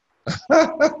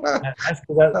 That's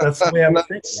the way I was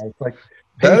thinking. I was like,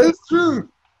 that is true.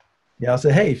 I'll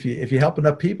say, hey, if you help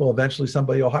enough people, eventually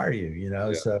somebody will hire you.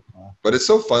 Yeah. So. But it's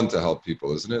so fun to help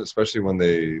people, isn't it? Especially when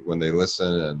they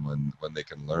listen and when they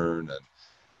can learn,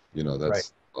 and that's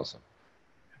right. Awesome.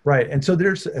 Right, and so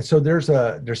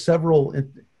there's several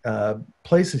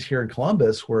places here in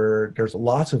Columbus where there's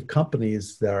lots of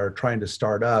companies that are trying to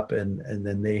start up, and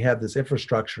then they have this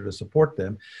infrastructure to support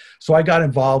them. So I got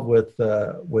involved with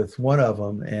one of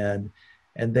them, and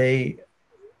they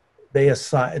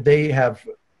have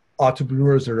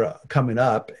entrepreneurs that are coming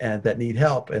up and that need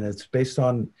help, and it's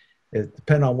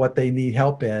depending on what they need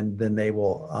help in, then they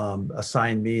will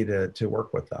assign me to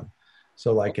work with them.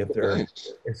 So like if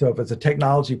it's a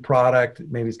technology product,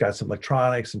 maybe it's got some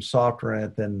electronics, some software in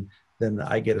it, then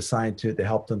I get assigned to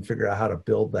help them figure out how to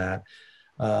build that.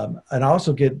 And I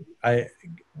also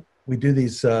we do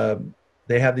these,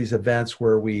 they have these events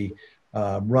where we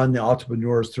run the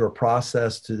entrepreneurs through a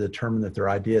process to determine that their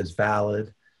idea is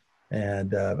valid.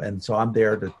 And so I'm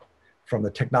there to, from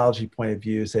the technology point of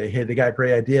view, say, hey, they got a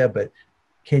great idea, but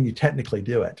can you technically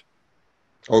do it?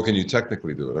 Oh, can you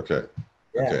technically do it? Okay.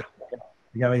 Yeah. Okay.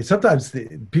 I mean, sometimes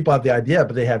people have the idea,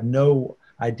 but they have no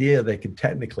idea they can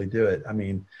technically do it. I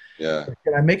mean, Yeah.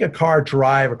 can I make a car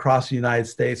drive across the United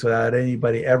States without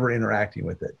anybody ever interacting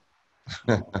with it?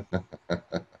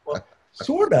 Well,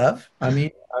 sort of. I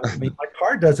mean, my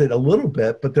car does it a little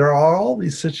bit, but there are all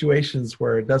these situations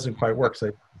where it doesn't quite work. So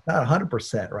it's not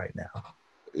 100% right now.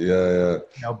 Yeah.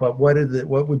 But what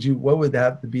would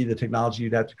have to be the technology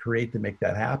you'd have to create to make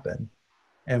that happen?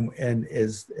 And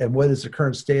what is the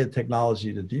current state of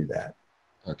technology to do that?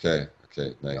 Okay.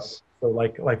 Okay. Nice. So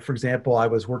like for example, I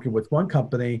was working with one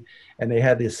company and they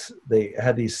had these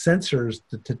sensors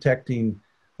detecting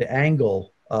the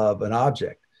angle of an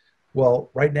object. Well,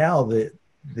 right now the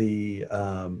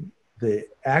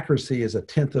accuracy is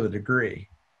 1/10 of a degree,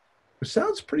 which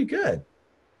sounds pretty good,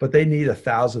 but they need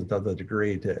 1,000th of a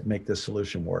degree to make this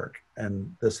solution work,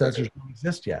 and the sensors don't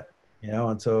exist yet.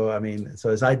 And so I mean, so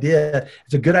his idea,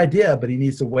 it's a good idea, but he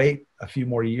needs to wait a few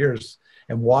more years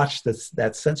and watch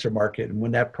that sensor market, and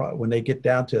when they get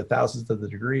down to 1,000th of the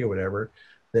degree or whatever,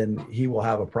 then he will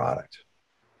have a product.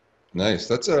 Nice.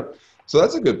 That's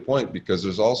a good point, because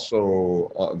there's also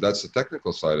that's the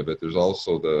technical side of it. There's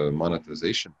also the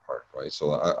monetization part, right?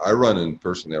 So I run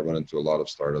into a lot of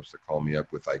startups that call me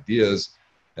up with ideas,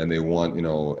 and they want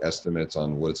estimates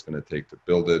on what it's going to take to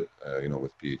build it,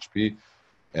 with PHP,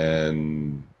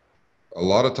 and a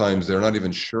lot of times they're not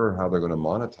even sure how they're going to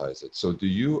monetize it. So do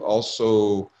you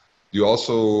also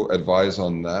advise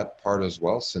on that part as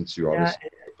well, since you obviously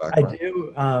have the I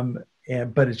background? do,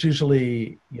 but it's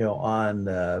usually on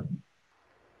the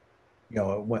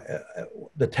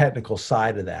technical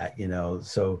side of that.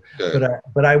 So Okay.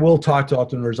 but I will talk to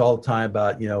entrepreneurs all the time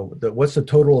about what's the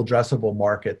total addressable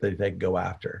market that they can go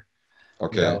after.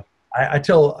 Okay. I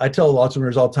tell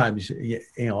entrepreneurs all the time,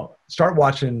 start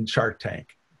watching Shark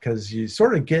Tank, because you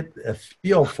sort of get a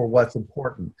feel for what's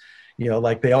important.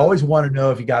 Like they always want to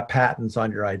know if you got patents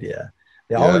on your idea.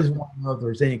 They Yeah. always want to know if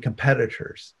there's any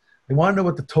competitors. They want to know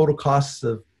what the total cost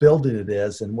of building it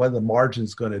is and what the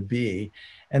margin's going to be.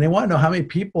 And they want to know how many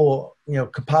people,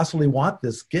 could possibly want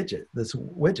this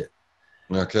widget.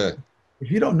 Okay. If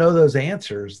you don't know those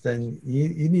answers, then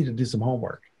you need to do some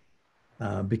homework.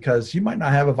 Because you might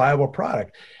not have a viable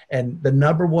product. And the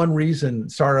number one reason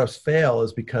startups fail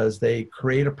is because they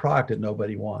create a product that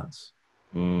nobody wants.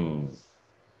 Mm.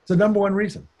 It's the number one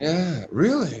reason. Yeah,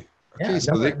 really? Okay, Yeah.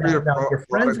 so they create a Now your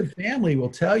friends product. and family will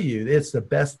tell you it's the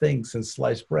best thing since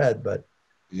sliced bread, but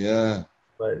Yeah.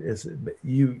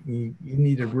 you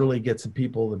need to really get some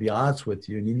people to be honest with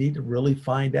you, and you need to really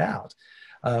find out.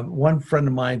 One friend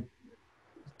of mine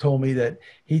told me that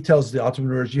he tells the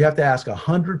entrepreneurs, you have to ask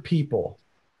 100 people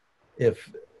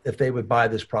if they would buy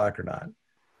this product or not.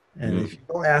 And if you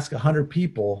don't ask 100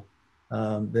 people,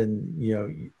 then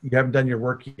you haven't done your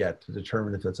work yet to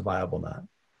determine if it's viable or not.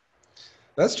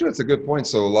 That's true. It's a good point.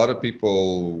 So a lot of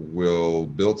people will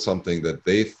build something that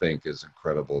they think is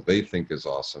incredible, they think is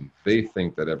awesome, they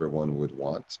think that everyone would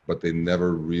want, but they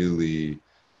never really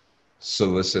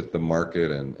solicit the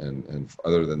market and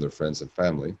other than their friends and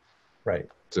family, Right.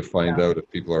 to find out if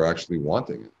people are actually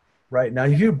wanting it. Right. Now,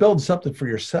 if you build something for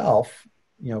yourself,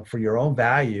 for your own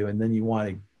value, and then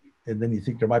you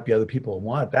think there might be other people who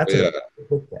want it, that's Yeah. a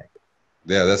good thing.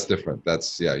 Yeah, that's different.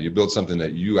 You build something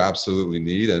that you absolutely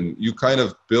need, and you kind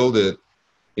of build it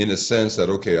in a sense that,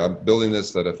 okay, I'm building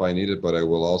this that if I need it, but I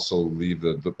will also leave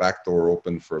the back door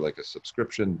open for like a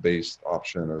subscription based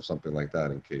option or something like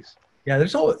that in case. Yeah,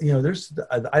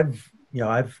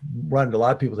 I've run into a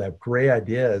lot of people that have great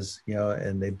ideas,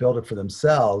 and they build it for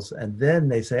themselves, and then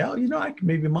they say, oh, I can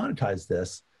maybe monetize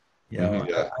this.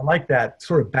 Yeah. I like that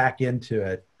sort of back into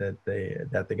it, that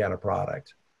they got a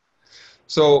product.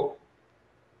 So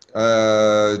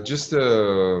just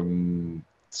to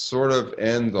sort of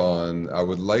end on, I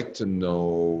would like to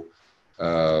know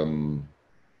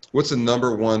what's the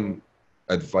number one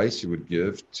advice you would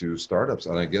give to startups?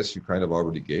 And I guess you kind of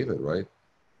already gave it, right?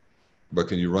 But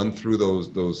can you run through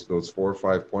those 4 or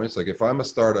 5 points? Like if I'm a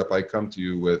startup, I come to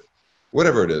you with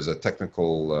whatever it is, a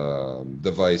technical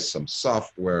device, some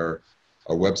software,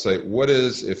 a website.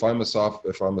 If I'm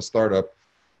a startup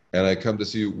and I come to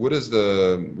see you, what is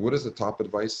the top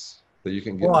advice that you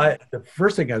can give? Well, the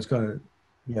first thing I was going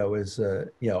to, is,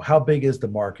 how big is the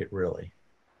market really?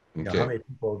 Okay. How many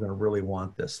people are going to really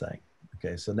want this thing?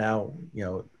 Okay. So now,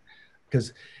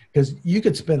 because you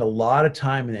could spend a lot of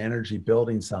time and energy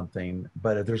building something,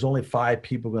 but if there's only 5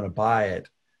 people going to buy it,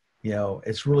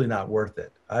 it's really not worth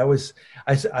it. It's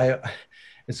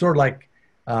sort of like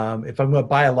if I'm going to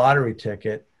buy a lottery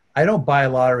ticket, I don't buy a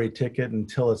lottery ticket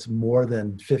until it's more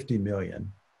than 50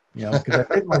 million. Because I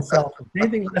think to myself, if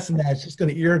anything less than that, it's just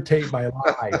going to irritate my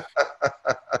life.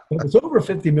 If it's over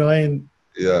 50 million,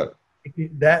 Yeah.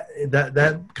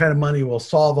 that kind of money will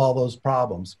solve all those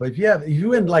problems. But if you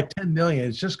win like 10 million,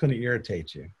 it's just going to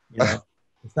irritate you.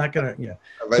 It's not going to,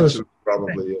 Eventually,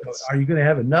 probably is. Are you going to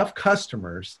have enough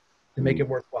customers to make it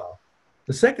worthwhile?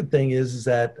 The second thing is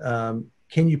that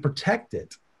can you protect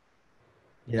it?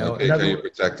 Okay, can you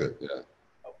protect it? Yeah.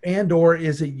 And or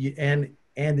is it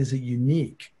is it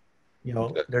unique?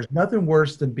 There's nothing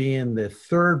worse than being the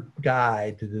third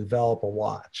guy to develop a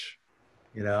watch.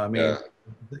 If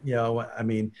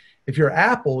you're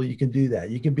Apple, you can do that.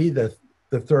 You can be the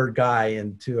third guy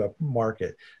into a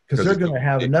market because they're going to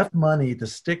have enough money to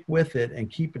stick with it and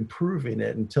keep improving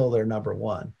it until they're number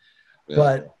one. Yeah.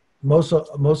 But most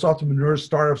entrepreneurs,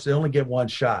 startups, they only get one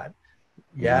shot.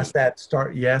 You ask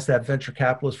that venture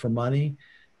capitalist for money,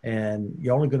 and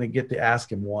you're only going to get to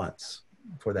ask him once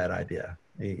for that idea.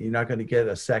 You're not going to get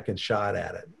a second shot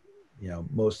at it,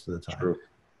 most of the time. True.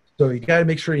 So you got to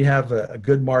make sure you have a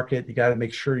good market. You got to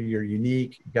make sure you're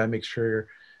unique. You got to make sure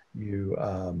you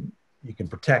can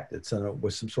protect it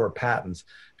with some sort of patents,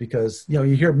 because you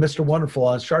hear Mr. Wonderful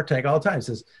on Shark Tank all the time. He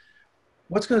says,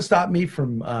 "What's going to stop me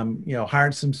from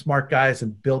hiring some smart guys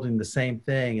and building the same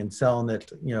thing and selling it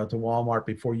to Walmart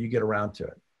before you get around to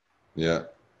it?" Yeah.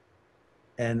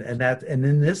 And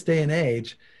in this day and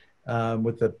age,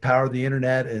 with the power of the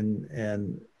internet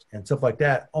and stuff like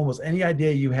that, almost any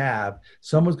idea you have,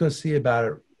 someone's going to see about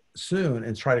it soon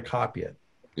and try to copy it.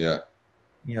 Yeah.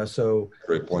 So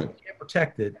great point. If you can't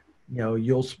protect it,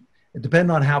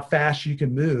 depending on how fast you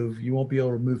can move, you won't be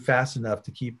able to move fast enough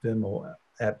to keep them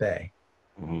at bay.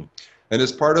 Mm-hmm. And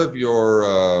as part of your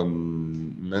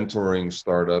mentoring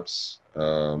startups,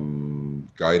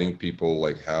 guiding people,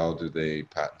 like how do they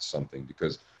patent something?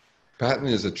 Because patent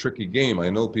is a tricky game. I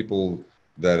know people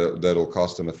that'll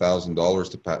cost them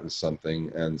 $1,000 to patent something,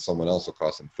 and someone else will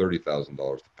cost them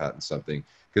 $30,000 to patent something.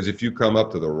 Because if you come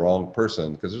up to the wrong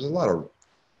person, because there's a lot of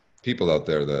people out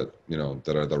there that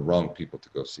that are the wrong people to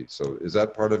go see. So is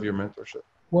that part of your mentorship?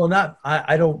 Well,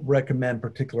 I don't recommend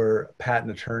particular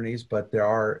patent attorneys, but there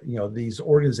are these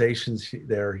organizations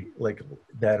that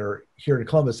are here in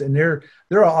Columbus, and there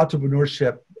are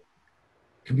entrepreneurship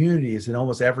communities in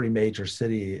almost every major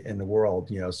city in the world.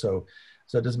 So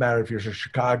it doesn't matter if you're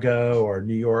Chicago or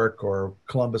New York or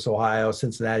Columbus, Ohio,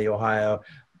 Cincinnati, Ohio,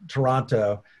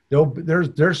 Toronto.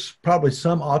 There's probably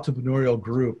some entrepreneurial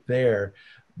group there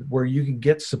where you can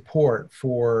get support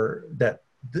for that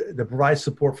provide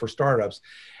support for startups.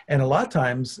 And a lot of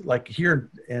times, like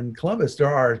here in Columbus,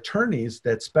 there are attorneys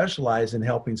that specialize in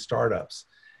helping startups,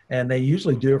 and they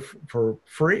usually do it for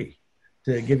free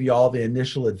to give you all the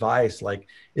initial advice, like,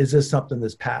 is this something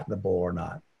that's patentable or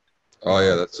not? Oh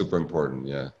yeah, that's super important.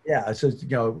 Yeah. Yeah.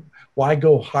 So, why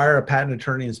go hire a patent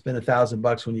attorney and spend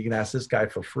 $1,000 when you can ask this guy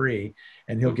for free,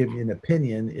 and he'll give you an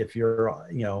opinion if you're,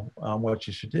 on what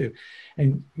you should do.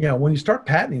 And, when you start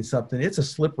patenting something, it's a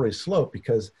slippery slope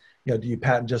because, do you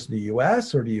patent just in the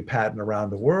US or do you patent around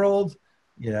the world?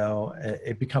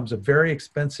 It becomes a very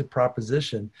expensive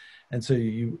proposition. And so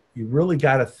you really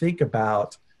got to think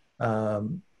about,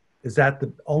 is that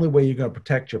the only way you're going to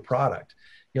protect your product?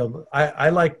 I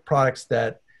like products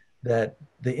that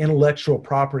the intellectual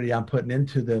property I'm putting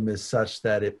into them is such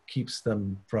that it keeps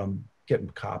them from getting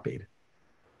copied.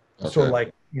 Okay. Sort of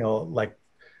like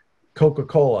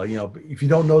Coca-Cola. If you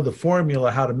don't know the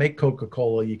formula how to make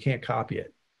Coca-Cola, you can't copy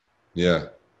it. Yeah.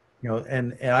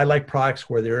 And I like products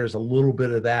where there is a little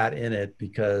bit of that in it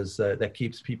because that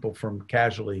keeps people from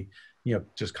casually,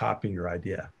 just copying your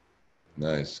idea.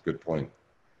 Nice, good point.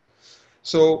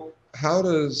 So how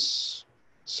does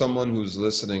someone who's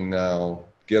listening now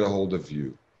get a hold of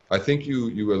you? I think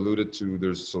you alluded to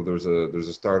there's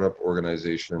a startup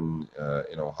organization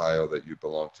in Ohio that you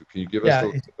belong to. Can you give us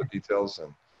those details?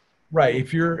 Right.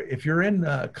 If you're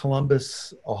in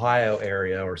Columbus, Ohio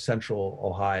area or Central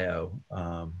Ohio,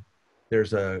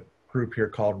 there's a group here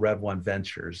called Rev One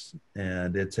Ventures,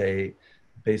 and it's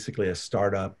basically a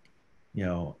startup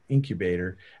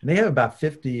incubator, and they have about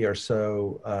 50 or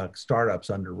so startups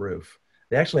under roof.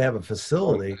 They actually have a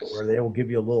facility where they will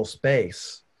give you a little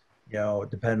space,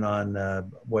 depending on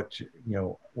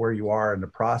where you are in the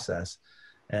process,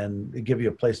 and they give you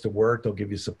a place to work. They'll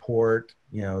give you support,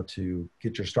 to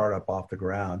get your startup off the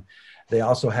ground. They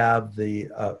also have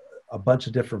a bunch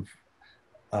of different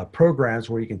programs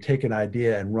where you can take an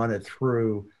idea and run it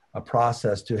through a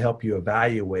process to help you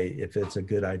evaluate if it's a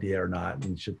good idea or not, and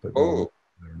you should put or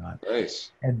not.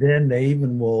 Nice. And then they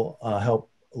even will help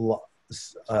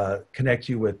connect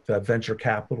you with venture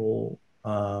capital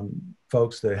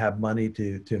folks that have money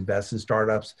to invest in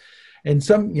startups. And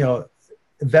some,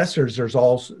 investors, there's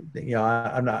also,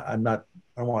 I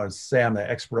don't want to say I'm an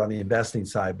expert on the investing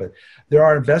side, but there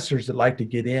are investors that like to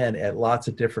get in at lots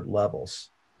of different levels.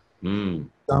 Mm.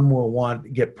 Some will want to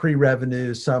get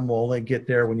pre-revenue. Some will only get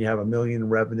there when you have $1 million in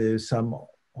revenue. Some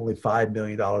only $5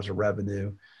 million of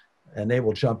revenue, and they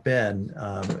will jump in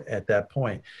at that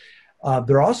point.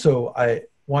 There also, I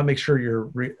want to make sure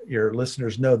your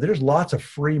listeners know there's lots of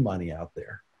free money out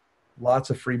there. Lots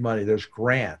of free money. There's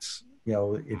grants.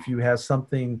 If you have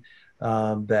something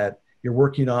that you're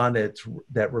working on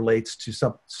that relates to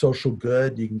some social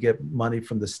good, you can get money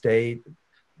from the state,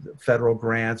 federal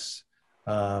grants.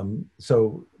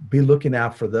 So be looking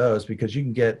out for those, because you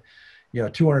can get,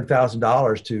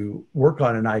 $200,000 to work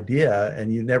on an idea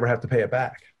and you never have to pay it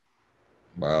back.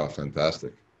 Wow,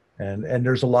 fantastic. And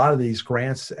there's a lot of these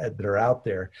grants that are out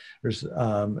there. There's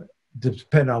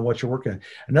depending on what you're working on.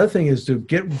 Another thing is to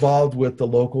get involved with the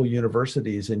local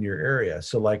universities in your area.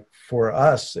 So like for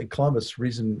us in Columbus,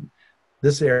 reason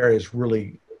this area is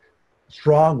really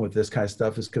strong with this kind of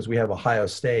stuff is because we have Ohio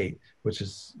State, which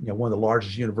is one of the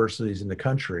largest universities in the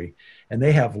country, and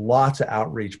they have lots of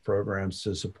outreach programs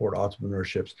to support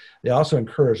entrepreneurships. They also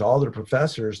encourage all their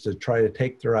professors to try to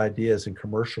take their ideas and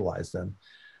commercialize them,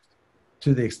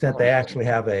 to the extent they actually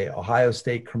have a Ohio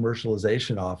State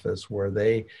commercialization office where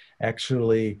they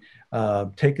actually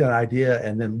take an idea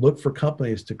and then look for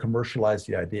companies to commercialize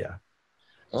the idea.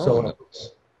 So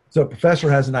a professor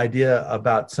has an idea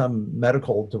about some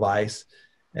medical device,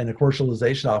 and a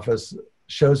commercialization office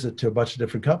shows it to a bunch of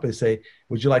different companies, say,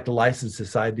 would you like to license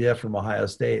this idea from Ohio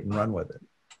State and run with it?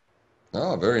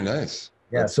 Oh, very nice.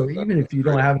 Yeah, so even if you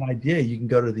don't have an idea, you can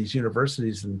go to these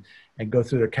universities and go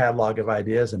through their catalog of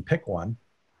ideas and pick one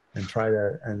and try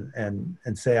to,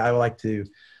 and say, I would like to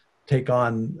take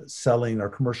on selling or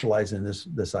commercializing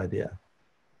this idea.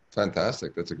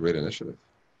 Fantastic. That's a great initiative.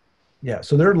 Yeah,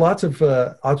 so there are lots of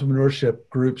entrepreneurship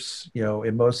groups,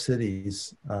 in most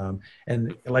cities,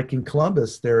 and like in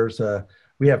Columbus,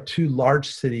 we have two large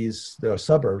cities, there are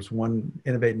suburbs, one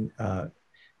innovating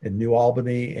in New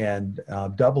Albany and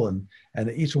Dublin,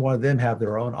 and each one of them have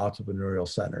their own entrepreneurial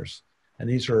centers, and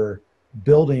these are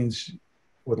buildings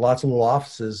with lots of little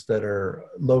offices that are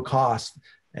low cost,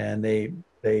 and they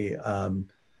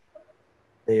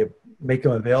make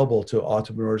them available to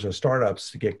entrepreneurs or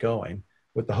startups to get going,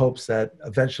 with the hopes that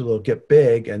eventually they'll get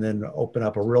big and then open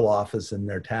up a real office in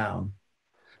their town.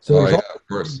 So there's all of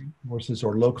course, resources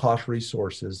or low-cost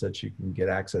resources that you can get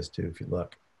access to if you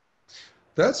look.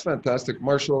 That's fantastic,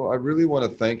 Marshall. I really want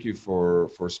to thank you for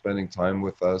spending time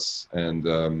with us, and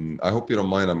I hope you don't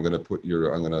mind. I'm going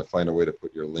to find a way to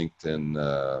put your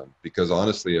LinkedIn because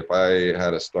honestly, if I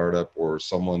had a startup or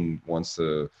someone wants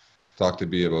to talk to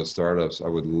me about startups, I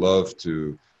would love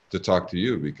to talk to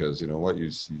you, because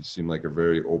you seem like a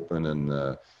very open,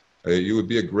 and you would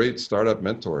be a great startup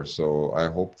mentor. So I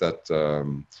hope that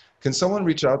can someone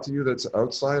reach out to you that's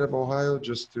outside of Ohio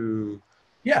just to?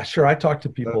 Yeah, sure. I talk to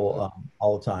people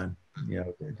all the time,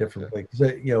 differently,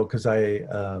 because I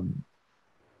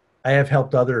have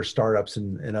helped other startups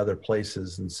in other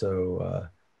places, and so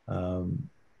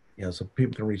so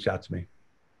people can reach out to me.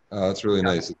 That's really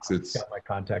nice. It's got my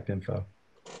contact info.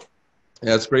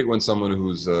 Yeah, it's great when someone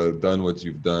who's done what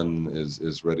you've done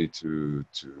is ready to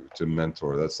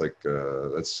mentor. That's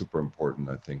that's super important,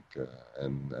 I think.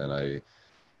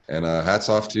 And hats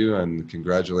off to you, and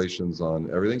congratulations on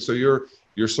everything. So you're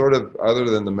sort of, other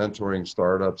than the mentoring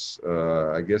startups,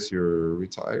 I guess you're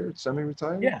retired,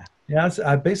 semi-retired. Yeah.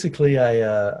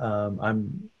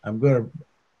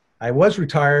 I was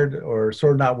retired or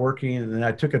sort of not working, and then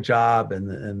I took a job,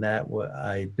 and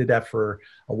I did that for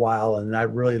a while, and I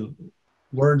really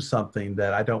learned something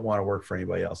that I don't want to work for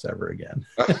anybody else ever again.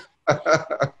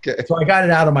 Okay. So I got it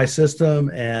out of my system,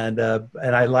 and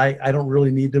I don't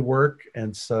really need to work.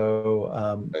 And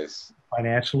so nice.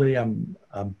 Financially, I'm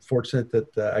fortunate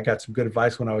that I got some good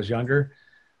advice when I was younger,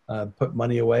 put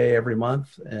money away every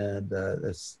month, and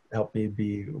it's helped me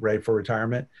be ready for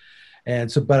retirement. And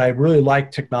so, but I really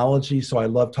like technology. So I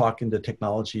love talking to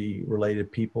technology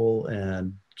related people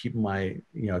and keeping my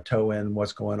toe in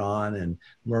what's going on and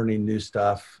learning new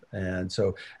stuff. And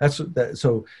so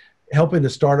so helping the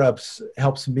startups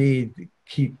helps me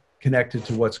keep connected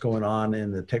to what's going on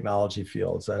in the technology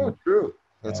fields. Oh, true.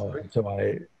 That's great. So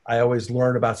I always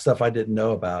learn about stuff I didn't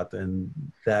know about, and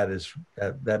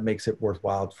that makes it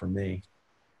worthwhile for me.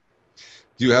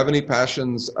 Do you have any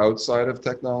passions outside of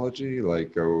technology,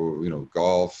 like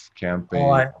golf, camping?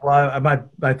 My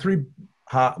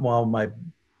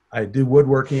I do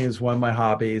woodworking is one of my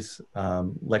hobbies.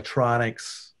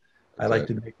 Electronics. I like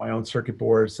Okay. to make my own circuit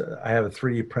boards. I have a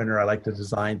 3D printer. I like to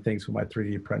design things with my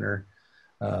 3D printer.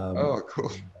 Um, Oh,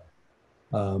 cool.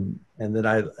 and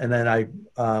then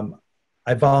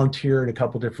I volunteer in a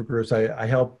couple different groups. I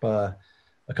help a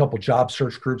couple job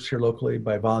search groups here locally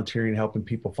by volunteering, helping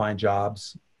people find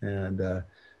jobs, and the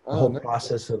Oh, whole nice.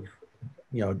 process of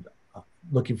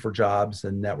looking for jobs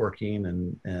and networking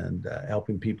and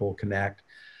helping people connect.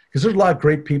 Because there's a lot of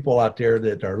great people out there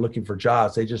that are looking for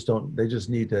jobs. They just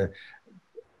need to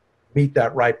meet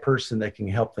that right person that can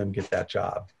help them get that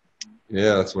job.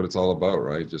 Yeah, that's what it's all about,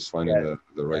 right? Just finding Yeah.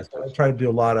 the right So I person. try to do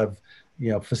a lot of,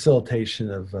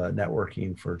 facilitation of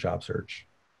networking for job search.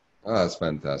 Oh, that's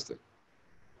fantastic.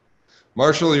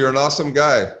 Marshall, you're an awesome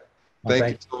guy. Well, Thank you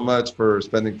thanks. so much for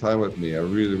spending time with me. I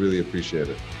really, really appreciate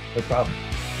it. No problem.